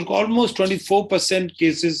 So almost 24%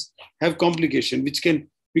 cases have complication, which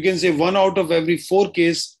we can say 1 out of every 4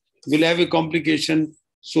 cases will have a complication.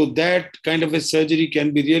 So that kind of a surgery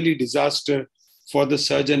can be really disaster for the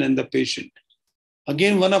surgeon and the patient.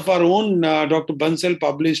 Again, one of our own, Dr. Bansal,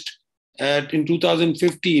 published in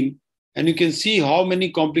 2015, and you can see how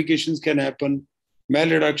many complications can happen,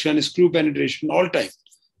 malreduction, screw penetration, all time.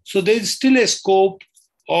 So there is still a scope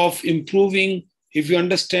of improving if you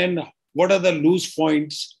understand what are the loose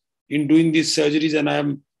points in doing these surgeries, and I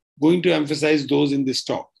am going to emphasize those in this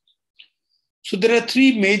talk. So there are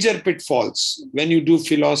 3 major pitfalls when you do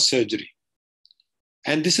Philos surgery.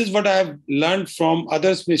 And this is what I have learned from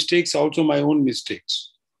others' mistakes, also my own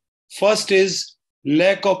mistakes. First is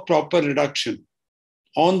lack of proper reduction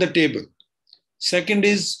on the table. Second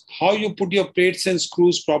is how you put your plates and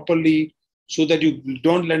screws properly so that you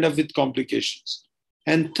don't end up with complications.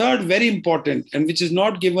 And third, very important, and which is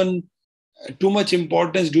not given too much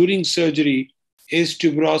importance during surgery, is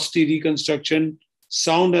tuberosity reconstruction,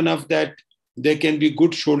 sound enough that there can be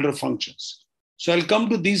good shoulder functions. So I'll come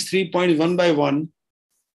to these 3 points one by one.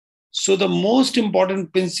 So the most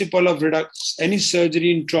important principle of any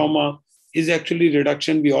surgery in trauma is actually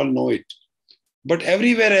reduction. We all know it. But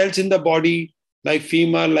everywhere else in the body, like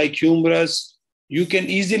femur, like humerus, you can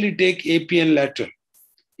easily take AP and lateral.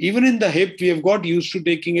 Even in the hip, we have got used to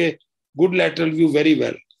taking a good lateral view very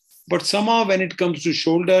well. But somehow when it comes to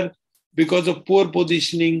shoulder, because of poor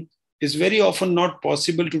positioning, it's very often not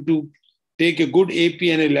possible to take a good AP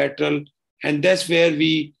and a lateral. And that's where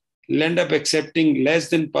we end up accepting less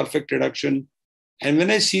than perfect reduction. And when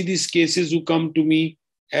I see these cases who come to me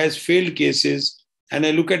as failed cases, and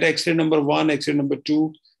I look at X-ray number 1, X-ray number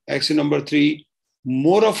 2, X-ray number 3,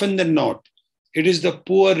 more often than not, it is the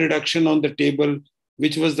poor reduction on the table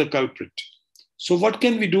which was the culprit. So what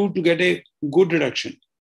can we do to get a good reduction?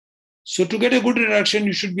 So to get a good reduction,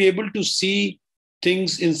 you should be able to see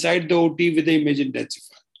things inside the OT with the image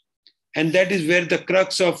intensifier. And that is where the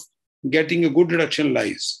crux of getting a good reduction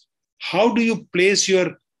lies. How do you place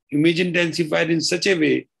your image intensifier in such a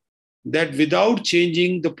way that without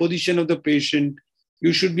changing the position of the patient,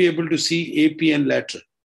 you should be able to see AP and lateral?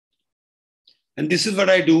 And this is what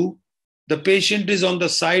I do. The patient is on the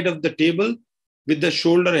side of the table with the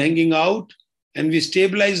shoulder hanging out, and we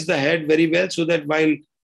stabilize the head very well so that while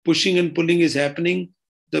pushing and pulling is happening,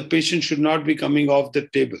 the patient should not be coming off the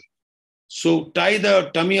table. So tie the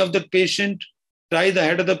tummy of the patient, tie the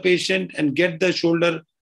head of the patient, and get the shoulder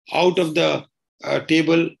out of the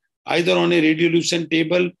table, either on a radiolucent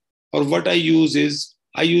table, or what I use is,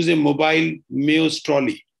 I use a mobile Mayo's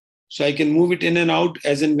trolley. So I can move it in and out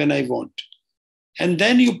as and when I want. And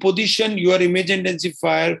then you position your image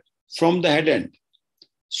intensifier from the head end.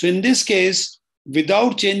 So in this case,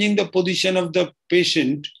 without changing the position of the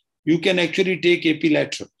patient, you can actually take AP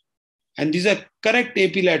lateral. And these are correct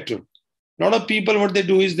AP lateral. A lot of people, what they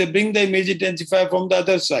do is they bring the image intensifier from the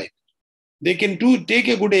other side. They can take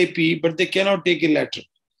a good AP, but they cannot take a lateral.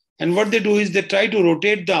 And what they do is they try to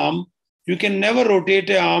rotate the arm. You can never rotate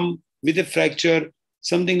an arm with a fracture,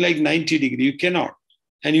 something like 90 degrees. You cannot.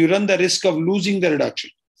 And you run the risk of losing the reduction.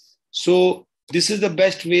 So This is the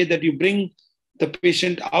best way that you bring the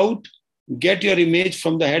patient out, get your image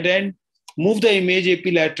from the head end, move the image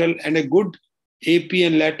AP lateral, and a good AP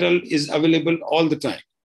and lateral is available all the time.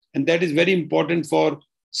 And that is very important for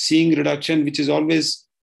seeing reduction, which is always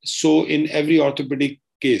so in every orthopedic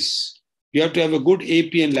case. You have to have a good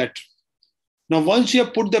AP and lateral. Now, once you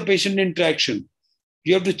have put the patient in traction,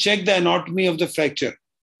 you have to check the anatomy of the fracture.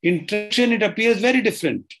 In traction, it appears very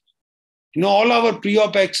different. All our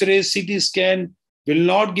pre-op X-rays, CT scan will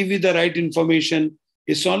not give you the right information.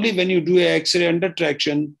 It's only when you do an X-ray under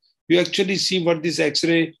traction, you actually see what this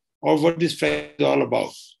X-ray or what this fracture is all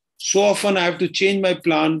about. So often I have to change my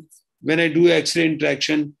plan when I do X-ray in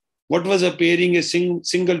traction. What was appearing a single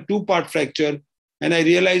 2-part fracture, and I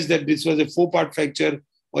realized that this was a 4-part fracture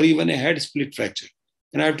or even a head split fracture.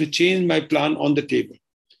 And I have to change my plan on the table.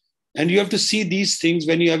 And you have to see these things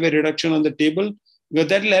when you have a reduction on the table, because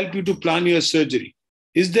that will help you to plan your surgery.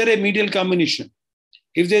 Is there a medial combination?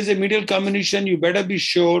 If there's a medial combination, you better be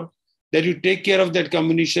sure that you take care of that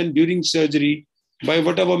combination during surgery by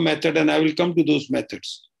whatever method, and I will come to those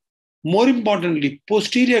methods. More importantly,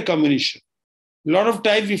 posterior combination. A lot of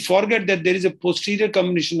times we forget that there is a posterior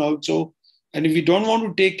combination also, and if we don't want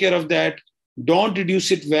to take care of that, don't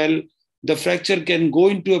reduce it well, the fracture can go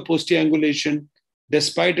into a posterior angulation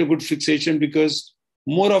despite a good fixation, because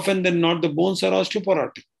more often than not, the bones are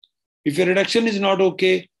osteoporotic. If your reduction is not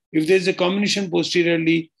okay, if there's a combination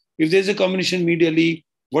posteriorly, if there's a combination medially,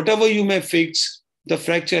 whatever you may fix, the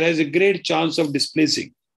fracture has a great chance of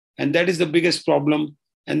displacing. And that is the biggest problem.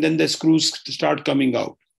 And then the screws start coming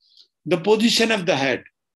out. The position of the head.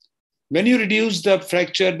 When you reduce the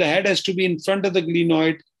fracture, the head has to be in front of the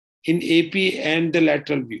glenoid in AP and the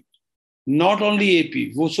lateral view. Not only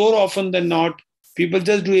AP. So often than not, people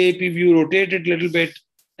just do AP view, rotate it a little bit,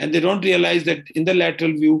 and they don't realize that in the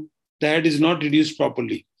lateral view, the head is not reduced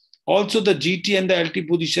properly. Also, the GT and the LT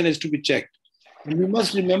position has to be checked. And we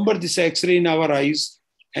must remember this X-ray in our eyes.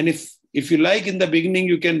 And if you like, in the beginning,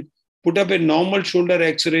 you can put up a normal shoulder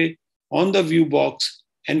X-ray on the view box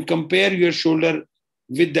and compare your shoulder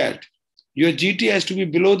with that. Your GT has to be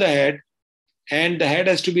below the head, and the head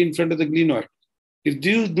has to be in front of the glenoid. If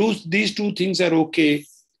these two things are okay,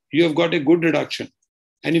 you have got a good reduction.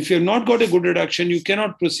 And if you have not got a good reduction, you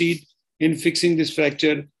cannot proceed in fixing this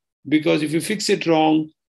fracture, because if you fix it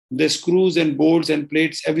wrong, the screws and bolts and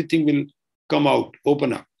plates, everything will come out,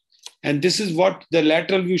 open up. And this is what the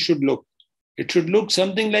lateral view should look. It should look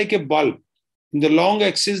something like a bulb. In the long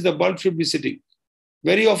axis, the bulb should be sitting.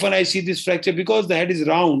 Very often I see this fracture because the head is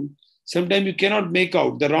round. Sometimes you cannot make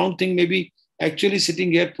out. The round thing may be actually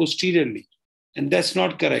sitting here posteriorly. And that's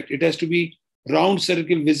not correct. It has to be round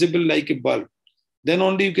circle visible like a bulb. Then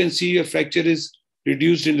only you can see your fracture is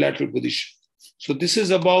reduced in lateral position. So this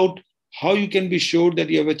is about how you can be sure that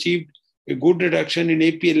you have achieved a good reduction in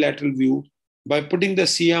AP and lateral view by putting the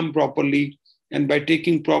C-arm properly and by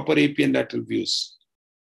taking proper AP and lateral views.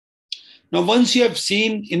 Now, once you have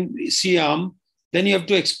seen in C-arm, then you have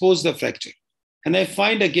to expose the fracture. And I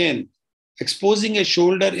find again, exposing a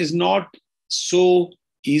shoulder is not so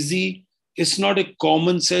easy. It's not a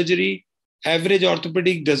common surgery. Average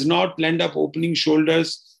orthopedic does not end up opening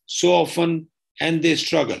shoulders so often, and they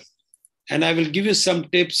struggle. And I will give you some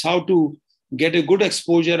tips how to get a good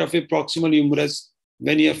exposure of a proximal humerus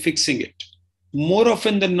when you are fixing it. More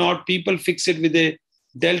often than not, people fix it with a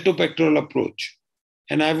deltopectoral approach.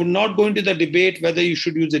 And I would not go into the debate whether you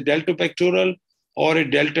should use a deltopectoral or a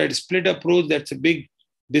deltoid split approach. That's a big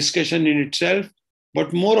discussion in itself.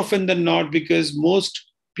 But more often than not, because most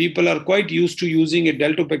people are quite used to using a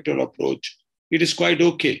deltopectoral approach, it is quite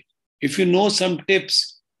okay. If you know some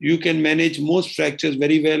tips, you can manage most fractures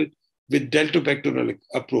very well with deltopectoral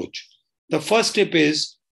approach. The first tip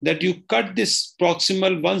is that you cut this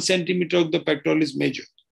proximal 1 centimeter of the pectoralis major,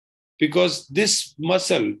 because this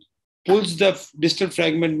muscle pulls the distal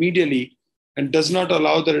fragment medially and does not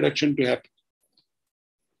allow the reduction to happen.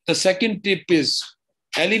 The second tip is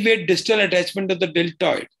elevate distal attachment of the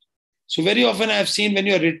deltoid. So very often I have seen when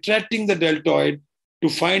you are retracting the deltoid to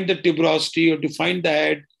find the tuberosity or to find the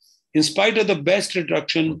head, in spite of the best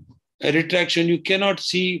retraction, you cannot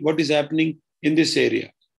see what is happening in this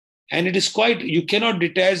area. And it is quite, you cannot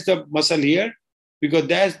detach the muscle here because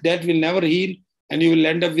that will never heal and you will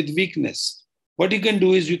end up with weakness. What you can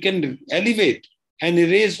do is you can elevate and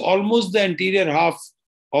erase almost the anterior half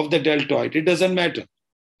of the deltoid. It doesn't matter.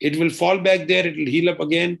 It will fall back there, it will heal up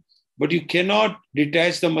again, but you cannot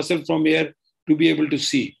detach the muscle from here to be able to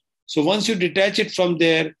see. So once you detach it from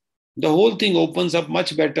there, the whole thing opens up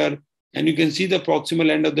much better and you can see the proximal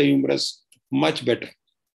end of the humerus much better.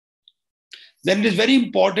 Then it is very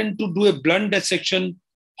important to do a blunt dissection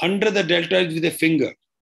under the deltoid with a finger.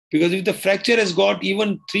 Because if the fracture has got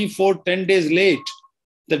even 3, 4, 10 days late,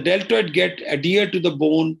 the deltoid get adhered to the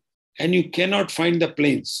bone and you cannot find the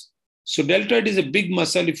planes. So deltoid is a big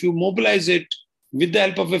muscle. If you mobilize it with the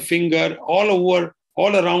help of a finger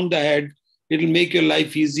all around the head, it will make your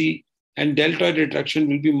life easy and deltoid retraction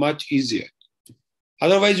will be much easier.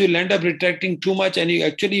 Otherwise, you'll end up retracting too much and you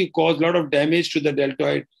actually cause a lot of damage to the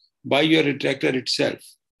deltoid by your retractor itself.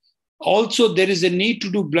 Also, there is a need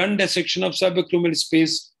to do blunt dissection of subacromial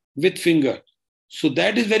space with finger. So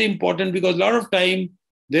that is very important because a lot of time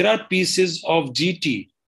there are pieces of GT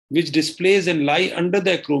which displace and lie under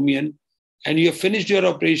the acromion and you have finished your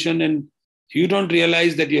operation and you don't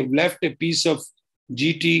realize that you have left a piece of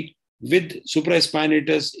GT with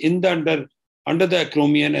supraspinatus in the under the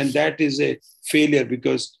acromion, and that is a failure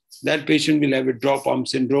because that patient will have a drop arm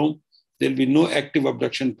syndrome. There will be no active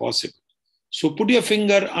abduction possible. So put your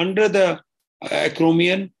finger under the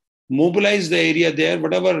acromion, mobilize the area there,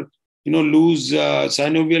 whatever loose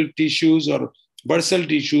synovial tissues or bursal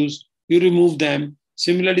tissues, you remove them.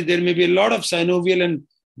 Similarly, there may be a lot of synovial and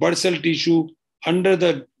bursal tissue under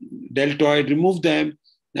the deltoid, remove them,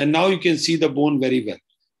 and now you can see the bone very well.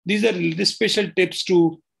 These are the special tips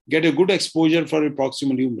to get a good exposure for a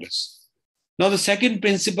proximal humerus. Now, the second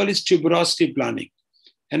principle is tuberosity planning.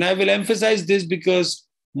 And I will emphasize this because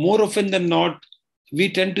more often than not, we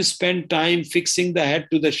tend to spend time fixing the head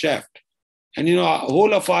to the shaft. And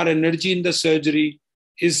whole of our energy in the surgery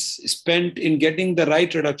is spent in getting the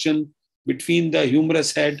right reduction between the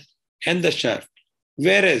humerus head and the shaft.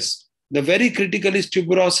 Whereas the very critical is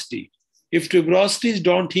tuberosity. If tuberosities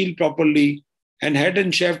don't heal properly and head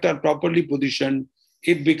and shaft are properly positioned,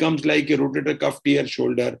 it becomes like a rotator cuff tear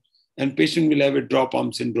shoulder and patient will have a drop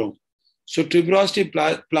arm syndrome. So tuberosity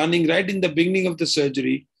planning right in the beginning of the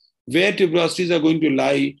surgery, where tuberosities are going to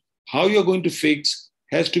lie, how you're going to fix,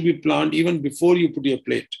 has to be planned even before you put your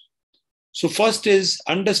plate. So first is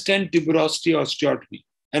understand tuberosity osteotomy,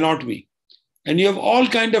 anatomy. And you have all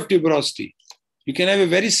kinds of tuberosity. You can have a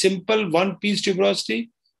very simple one-piece tuberosity,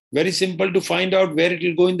 very simple to find out where it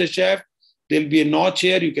will go in the shaft. There'll be a notch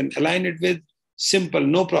here, you can align it with, simple,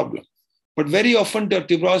 no problem. But very often the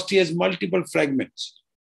tuberosity has multiple fragments.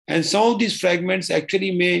 And some of these fragments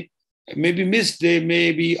actually may be missed, they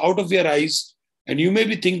may be out of your eyes, and you may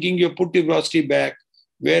be thinking you put tuberosity back,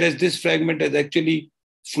 whereas this fragment has actually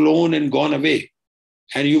flown and gone away.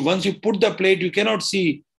 And once you put the plate, you cannot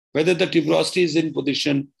see whether the tuberosity is in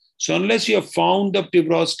position. So unless you have found the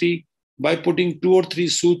tuberosity by putting 2 or 3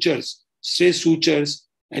 sutures, stray sutures,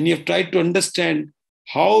 and you have tried to understand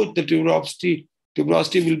how the tuberosity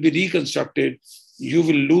will be reconstructed, you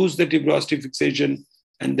will lose the tuberosity fixation,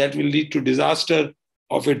 and that will lead to disaster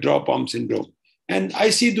of a drop arm syndrome. And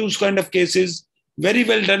I see those kind of cases, very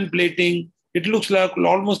well done plating. It looks like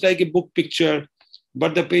almost like a book picture,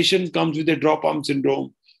 but the patient comes with a drop arm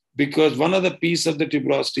syndrome because one of the piece of the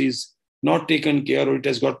tuberosity is not taken care or it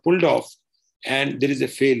has got pulled off and there is a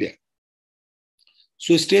failure.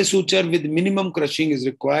 So stay suture with minimum crushing is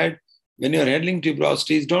required. When you're handling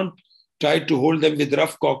tuberosities, don't try to hold them with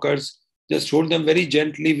rough cockers. Just hold them very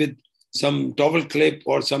gently with some towel clip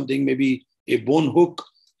or something, maybe a bone hook,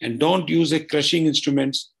 and don't use a crushing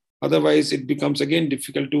instruments. Otherwise, it becomes again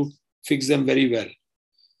difficult to fix them very well.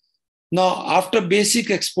 Now, after basic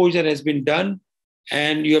exposure has been done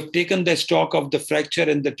and you have taken the stock of the fracture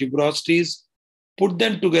and the tuberosities, put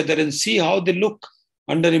them together and see how they look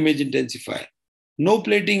under image intensifier. No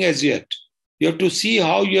plating as yet. You have to see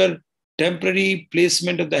how your temporary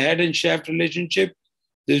placement of the head and shaft relationship.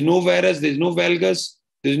 There's no varus, there's no valgus,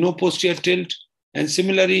 there's no posterior tilt, and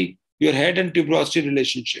similarly, your head and tuberosity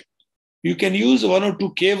relationship. You can use 1 or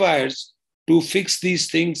 2 K wires to fix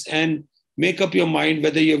these things and make up your mind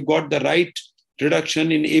whether you've got the right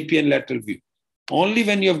reduction in AP and lateral view. Only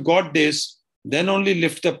when you have got this, then only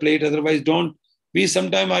lift the plate. Otherwise, don't. We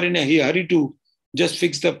sometimes are in a hurry to just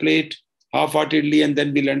fix the plate half-heartedly, and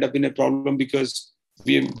then we'll end up in a problem because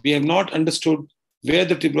we have not understood where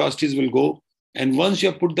the tuberosities will go. And once you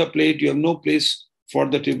have put the plate, you have no place for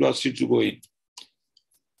the tuberosity to go in.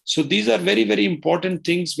 So these are very, very important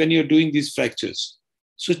things when you're doing these fractures.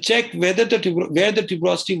 So check whether where the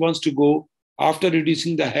tuberosity wants to go after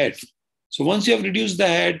reducing the head. So once you have reduced the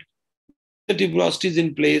head, the tuberosity is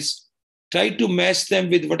in place, try to match them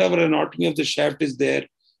with whatever anatomy of the shaft is there.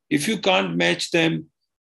 If you can't match them,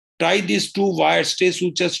 tie these 2 wires, stay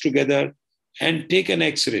sutures together and take an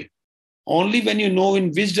X-ray. Only when you know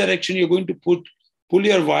in which direction you're going to pull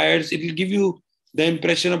your wires, it will give you the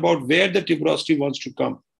impression about where the tuberosity wants to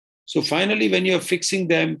come. So finally, when you're fixing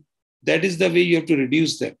them, that is the way you have to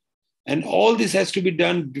reduce them. And all this has to be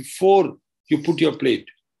done before you put your plate.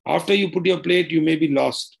 After you put your plate, you may be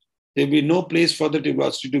lost. There will be no place for the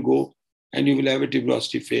tuberosity to go, and you will have a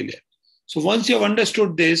tuberosity failure. So once you have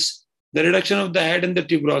understood this, the reduction of the head and the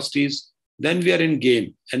tuberosities, then we are in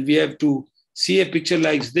game. And we have to see a picture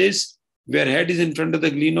like this, where head is in front of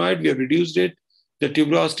the glenoid, we have reduced it. The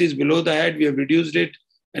tuberosity is below the head, we have reduced it.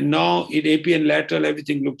 And now in AP and lateral,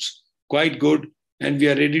 everything looks quite good, and we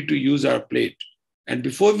are ready to use our plate. And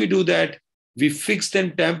before we do that, we fix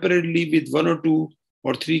them temporarily with 1 or 2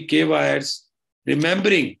 or 3 K wires,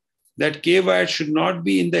 remembering that K wires should not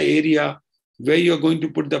be in the area where you're going to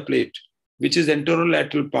put the plate, which is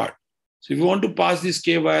anterolateral part. So if you want to pass this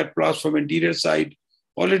K wire, pass from anterior side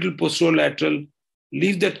or little posterolateral,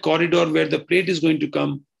 leave that corridor where the plate is going to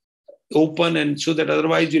come open, and so that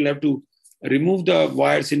otherwise you'll have to remove the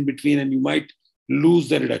wires in between and you might lose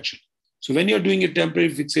the reduction. So when you're doing a temporary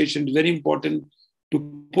fixation, it's very important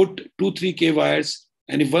to put 2-3 K wires,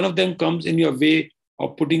 and if one of them comes in your way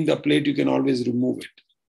of putting the plate, you can always remove it.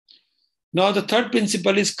 Now, the third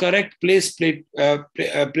principle is correct placement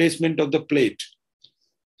of the plate.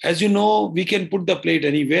 As you know, we can put the plate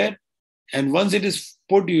anywhere, and once it is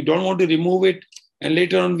put, you don't want to remove it, and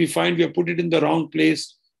later on we find we have put it in the wrong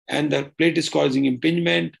place, and the plate is causing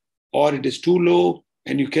impingement, or it is too low,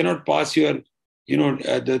 and you cannot pass your,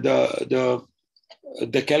 the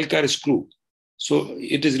calcar screw. So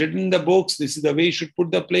it is written in the books, this is the way you should put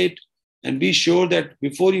the plate, and be sure that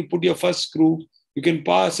before you put your first screw, you can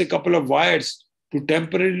pass a couple of wires to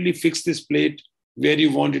temporarily fix this plate where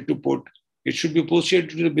you want it to put. It should be posterior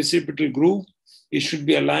to the bicipital groove. It should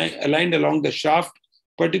be aligned along the shaft,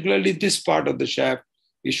 particularly this part of the shaft.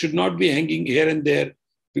 It should not be hanging here and there,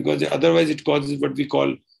 because otherwise it causes what we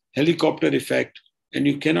call helicopter effect, and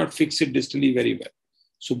you cannot fix it distally very well.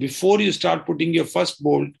 So before you start putting your first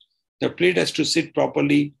bolt, the plate has to sit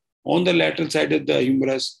properly on the lateral side of the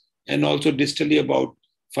humerus, and also distally about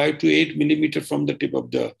 5 to 8 millimeters from the tip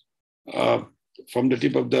of the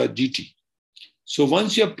GT. So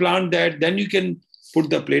once you have planted that, then you can put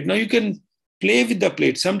the plate. Now you can play with the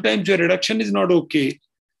plate. Sometimes your reduction is not okay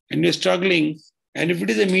and you're struggling. And if it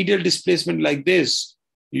is a medial displacement like this,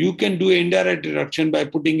 you can do an indirect reduction by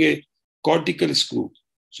putting a cortical screw.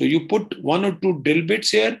 So you put 1 or 2 drill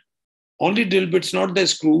bits here, only drill bits, not the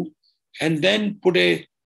screw, and then put a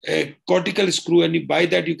cortical screw, and by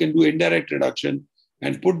that you can do indirect reduction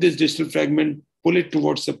and put this distal fragment, pull it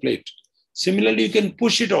towards the plate. Similarly, you can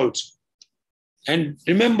push it also. And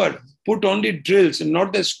remember, put only drills and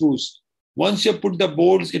not the screws. Once you put the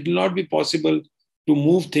bolts, it will not be possible to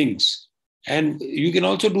move things. And you can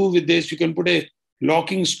also do with this, you can put a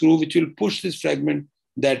locking screw which will push this fragment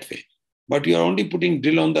that way. But you are only putting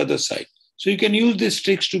drill on the other side. So you can use these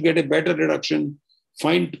tricks to get a better reduction.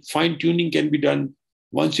 Fine tuning can be done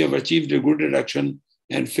once you have achieved a good reduction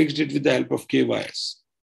and fixed it with the help of K wires.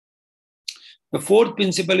 The fourth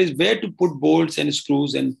principle is where to put bolts and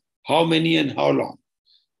screws and how many and how long.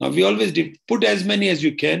 Now we always put as many as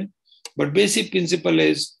you can, but basic principle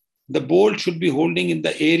is the bolt should be holding in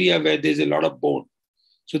the area where there's a lot of bone.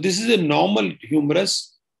 So this is a normal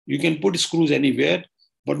humerus. You can put screws anywhere,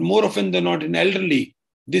 but more often than not in elderly,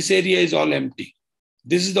 this area is all empty.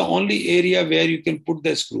 This is the only area where you can put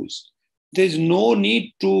the screws. There's no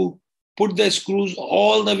need to put the screws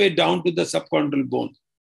all the way down to the subchondral bone.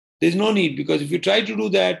 There's no need, because if you try to do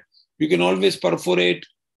that, you can always perforate,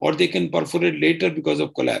 or they can perforate later because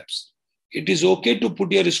of collapse. It is okay to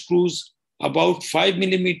put your screws about 5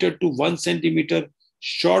 millimeter to 1 centimeter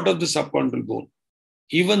short of the subchondral bone.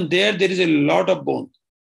 Even there is a lot of bone.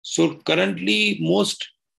 So currently, most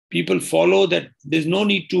people follow that there's no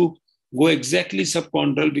need to go exactly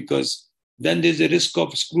subchondral, because then there's a risk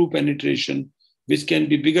of screw penetration, which can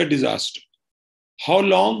be bigger disaster. How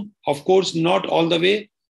long? Of course, not all the way,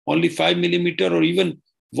 only 5 millimeter or even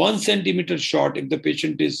 1 centimeter short if the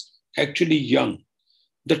patient is actually young.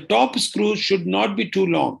 The top screws should not be too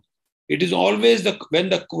long. It is always when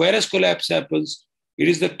the varus collapse happens, it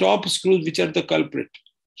is the top screws which are the culprit.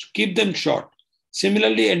 So keep them short.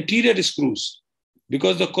 Similarly, anterior screws,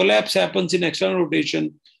 because the collapse happens in external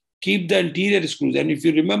rotation, keep the anterior screws. And if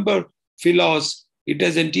you remember Philos, it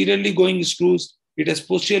has anteriorly going screws, it has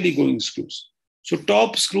posteriorly going screws. So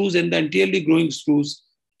top screws and the anteriorly growing screws,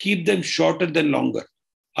 keep them shorter than longer.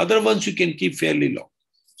 Other ones you can keep fairly long.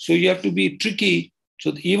 So you have to be tricky.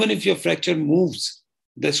 So even if your fracture moves,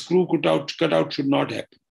 the screw cutout should not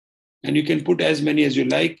happen. And you can put as many as you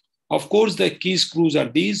like. Of course, the key screws are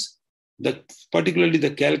these, particularly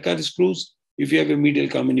the calcar screws, if you have a medial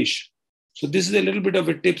combination. So this is a little bit of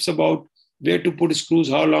a tips about where to put screws,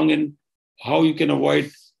 how long, and how you can avoid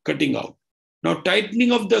cutting out. Now,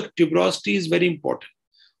 tightening of the tuberosity is very important.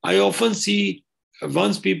 I often see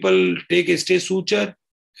once people take a stay suture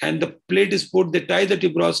and the plate is put, they tie the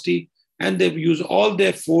tuberosity and they use all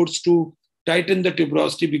their force to tighten the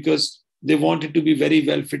tuberosity because they want it to be very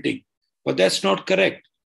well fitting. But that's not correct.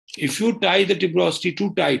 If you tie the tuberosity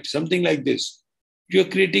too tight, something like this, you're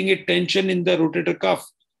creating a tension in the rotator cuff.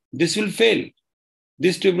 This will fail.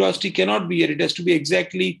 This tuberosity cannot be here. It has to be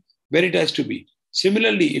exactly where it has to be.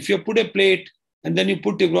 Similarly, if you put a plate and then you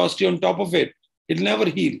put tuberosity on top of it, it'll never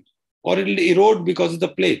heal or it'll erode because of the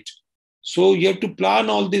plate. So you have to plan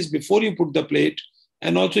all this before you put the plate,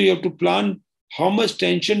 and also you have to plan how much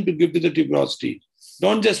tension to give to the tuberosity.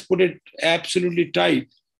 Don't just put it absolutely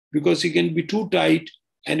tight, because it can be too tight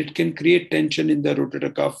and it can create tension in the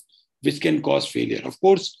rotator cuff, which can cause failure. Of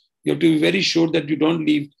course, you have to be very sure that you don't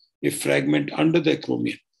leave a fragment under the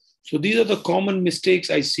acromion. So these are the common mistakes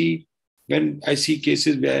I see when I see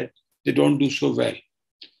cases where they don't do so well.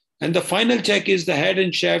 And the final check is the head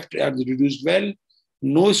and shaft are reduced well.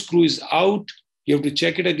 No screw is out. You have to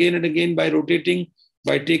check it again and again by rotating,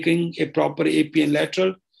 by taking a proper AP and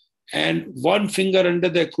lateral, and one finger under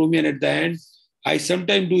the acromion at the end. I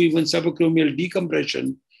sometimes do even subacromial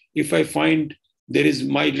decompression if I find there is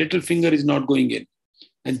my little finger is not going in.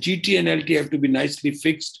 And GT and LT have to be nicely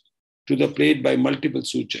fixed to the plate by multiple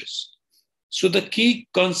sutures. So the key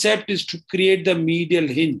concept is to create the medial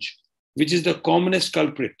hinge, which is the commonest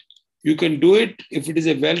culprit. You can do it if it is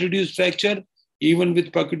a well-reduced fracture, even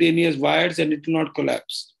with percutaneous wires, and it will not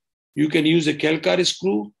collapse. You can use a calcar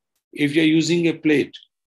screw if you're using a plate.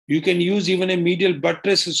 You can use even a medial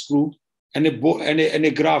buttress screw and a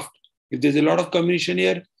graft. If there's a lot of comminution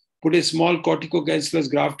here, put a small corticocancellous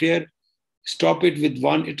graft here, stop it with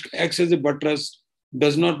one, it acts as a buttress,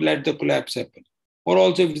 does not let the collapse happen. Or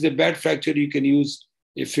also if it's a bad fracture, you can use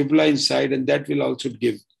a fibula inside, and that will also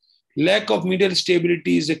give. Lack of medial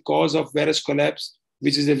stability is a cause of varus collapse,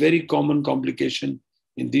 which is a very common complication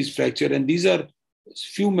in these fractures. And these are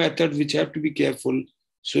few methods which have to be careful,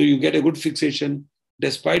 so you get a good fixation.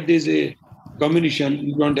 Despite there's a comminution,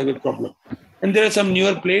 you don't have a problem. And there are some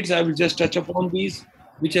newer plates, I will just touch upon these,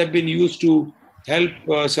 which have been used to help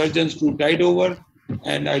surgeons to tide over.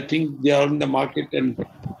 And I think they are in the market and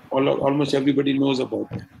almost everybody knows about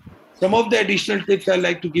them. Some of the additional tips I'd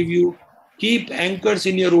like to give you: keep anchors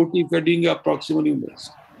in your OT if you're doing your proximal humerus.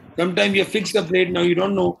 Sometimes you fix the plate, now you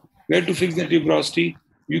don't know where to fix the tuberosity.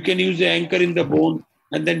 You can use the anchor in the bone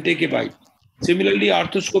and then take a bite. Similarly,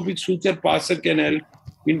 arthroscopic suture passer can help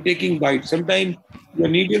in taking bites. Sometimes your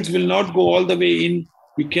needles will not go all the way in.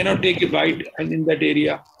 You cannot take a bite, and in that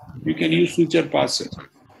area, you can use suture passer.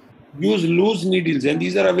 Use loose needles, and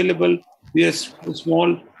these are available. They are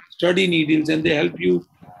small, sturdy needles, and they help you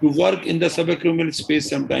to work in the subacromial space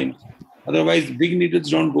sometimes. Otherwise, big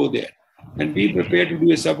needles don't go there. And be prepared to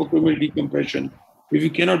do a subacromial decompression if you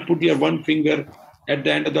cannot put your one finger at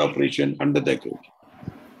the end of the operation under the acromion.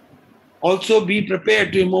 Also, be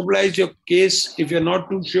prepared to immobilize your case if you're not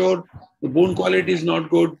too sure, the bone quality is not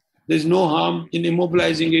good. There's no harm in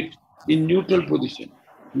immobilizing it in neutral position,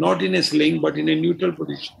 not in a sling, but in a neutral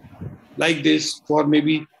position, like this for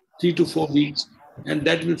maybe 3 to 4 weeks. And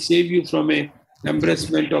that will save you from a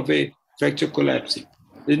embarrassment of a fracture collapsing.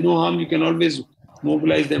 There's no harm. You can always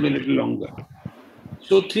mobilize them a little longer.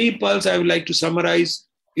 So 3 pearls I would like to summarize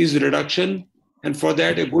is reduction. And for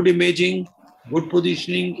that, a good imaging, good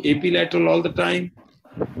positioning, AP lateral all the time,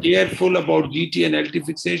 careful about GT and LT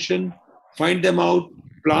fixation, find them out,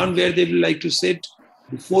 plan where they will like to sit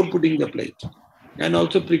before putting the plate, and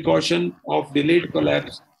also precaution of delayed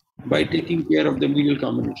collapse by taking care of the medial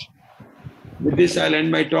combination. With this, I'll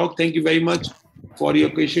end my talk. Thank you very much for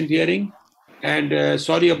your patient hearing, and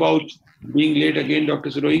sorry about being late again, Dr.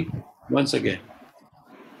 Siroli, once again.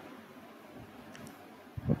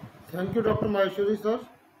 Thank you, Dr. Maheshwari, sir.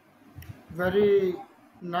 Very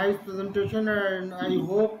nice presentation, and I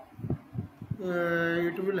hope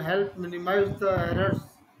it will help minimize the errors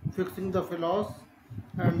fixing the philos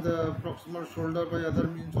and the proximal shoulder by other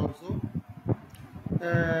means also.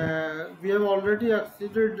 We have already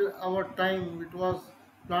exceeded our time. It was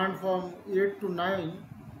planned from 8 to 9.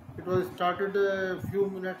 It was started a few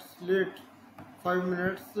minutes late, 5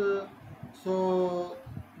 minutes. So,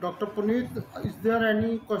 Dr. Puneet, is there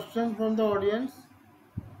any question from the audience?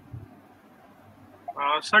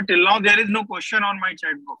 Sir, till now there is no question on my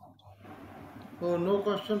chat box. So no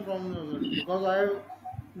question from you, because I have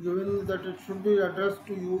given that it should be addressed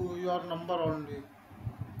to you, your number only.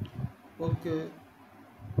 Okay.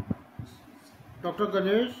 Dr.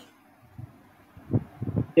 Ganesh?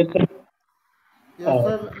 Yes, sir. Yes,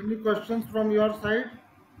 sir. Any questions from your side?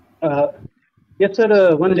 Yes,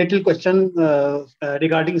 sir. One little question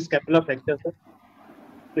regarding scapular fracture, sir.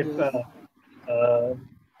 If, Yes.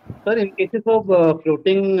 Sir, in cases of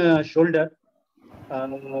floating shoulder,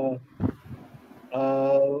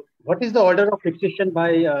 what is the order of fixation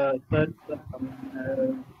by sir?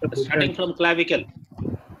 Starting from clavicle.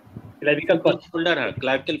 Clavicle first. Shoulder,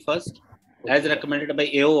 clavicle first, as recommended by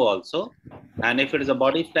AO also. And if it is a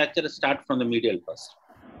body fracture, start from the medial first.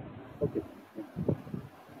 Okay.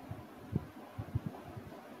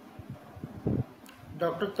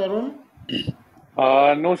 Dr. Tarun?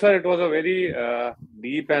 No, sir, it was a very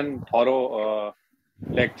deep and thorough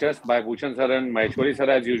lectures by Bhushan sir and Maheshwari sir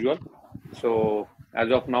as usual. So, as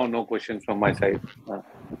of now, no questions from my side.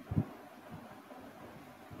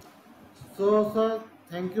 So, sir,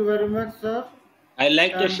 thank you very much, sir. I'd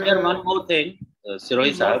like to share one more thing,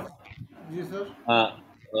 Siroli sahab. Yes, sir.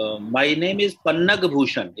 My name is Pannag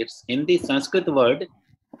Bhushan. It's Hindi Sanskrit word.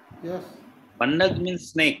 Yes. Pannag means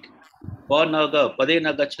snake. Panaga, Pade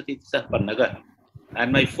Nagachati Sah Pannaga.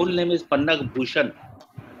 And my full name is Pannag Bhushan.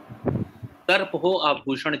 Sarp ho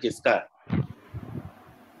Abhushan kiska.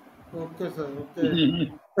 Okay, sir.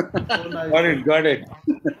 Okay. So nice. Got it.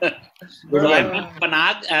 So I'm not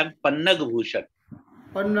Pannag, I'm Pannag Bhushan.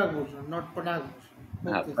 Pannag Bhushan, not Pannag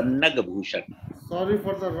Bhushan. Okay, Pannag Bhushan. Sorry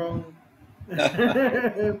for the wrong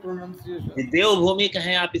pronunciation. देवभूमि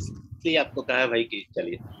कहें आप, इसलिए आपको कहा भाई कि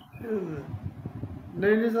चलिए.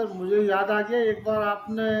 नहीं sir, मुझे याद आ गया, एक बार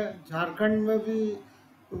आपने झारखंड में भी,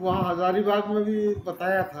 वहाँ हजारीबाग में भी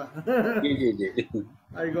बताया था. जी.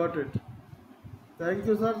 I got it. Thank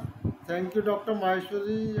you, sir. Thank you, Dr.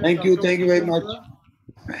 Maheshwari. Thank you very much.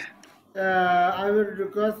 I will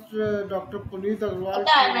request Dr. Puneet Agarwal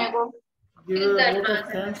to give a vote of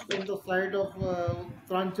thanks from the side of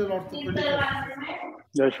UTTARANCHAL ORTHOPAEDICS.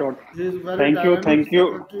 Yeah, sure. He is very Thank you.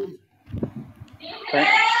 secretary.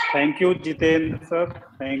 Thank you, Jitendra sir.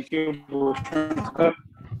 Thank you, Bhushan sir.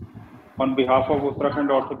 On behalf of Uttarakhand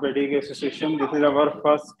Orthopaedic Association, this is our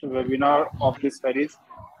first webinar of this series.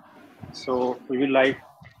 So we will like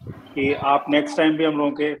कि आप next time भी हम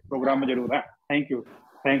लोगों के programme में जरूर आए. Thank you.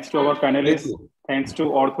 Thanks to our panelists. Thanks to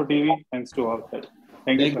OrthoTV. Thanks to all.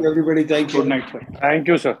 Thank you, everybody. Thank you. Good night, sir. Thank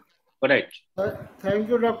you, sir. Good night. Thank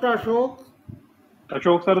you, Dr. Ashok.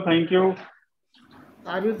 Ashok sir, thank you.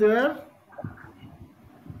 Are you there?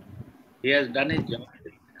 He has done his job.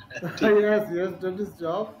 Yes, he has done his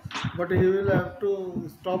job, but he will have to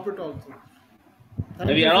stop it also.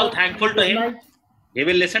 We are all thankful to him. Night. He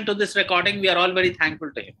will listen to this recording. We are all very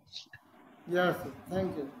thankful to him. Yes, sir.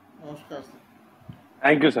 Thank you. Namaskar, sir.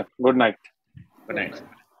 Thank you, sir. Good night. Good night.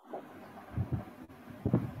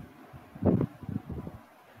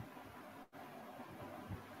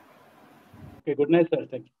 Okay, good night, sir.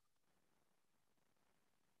 Thank you.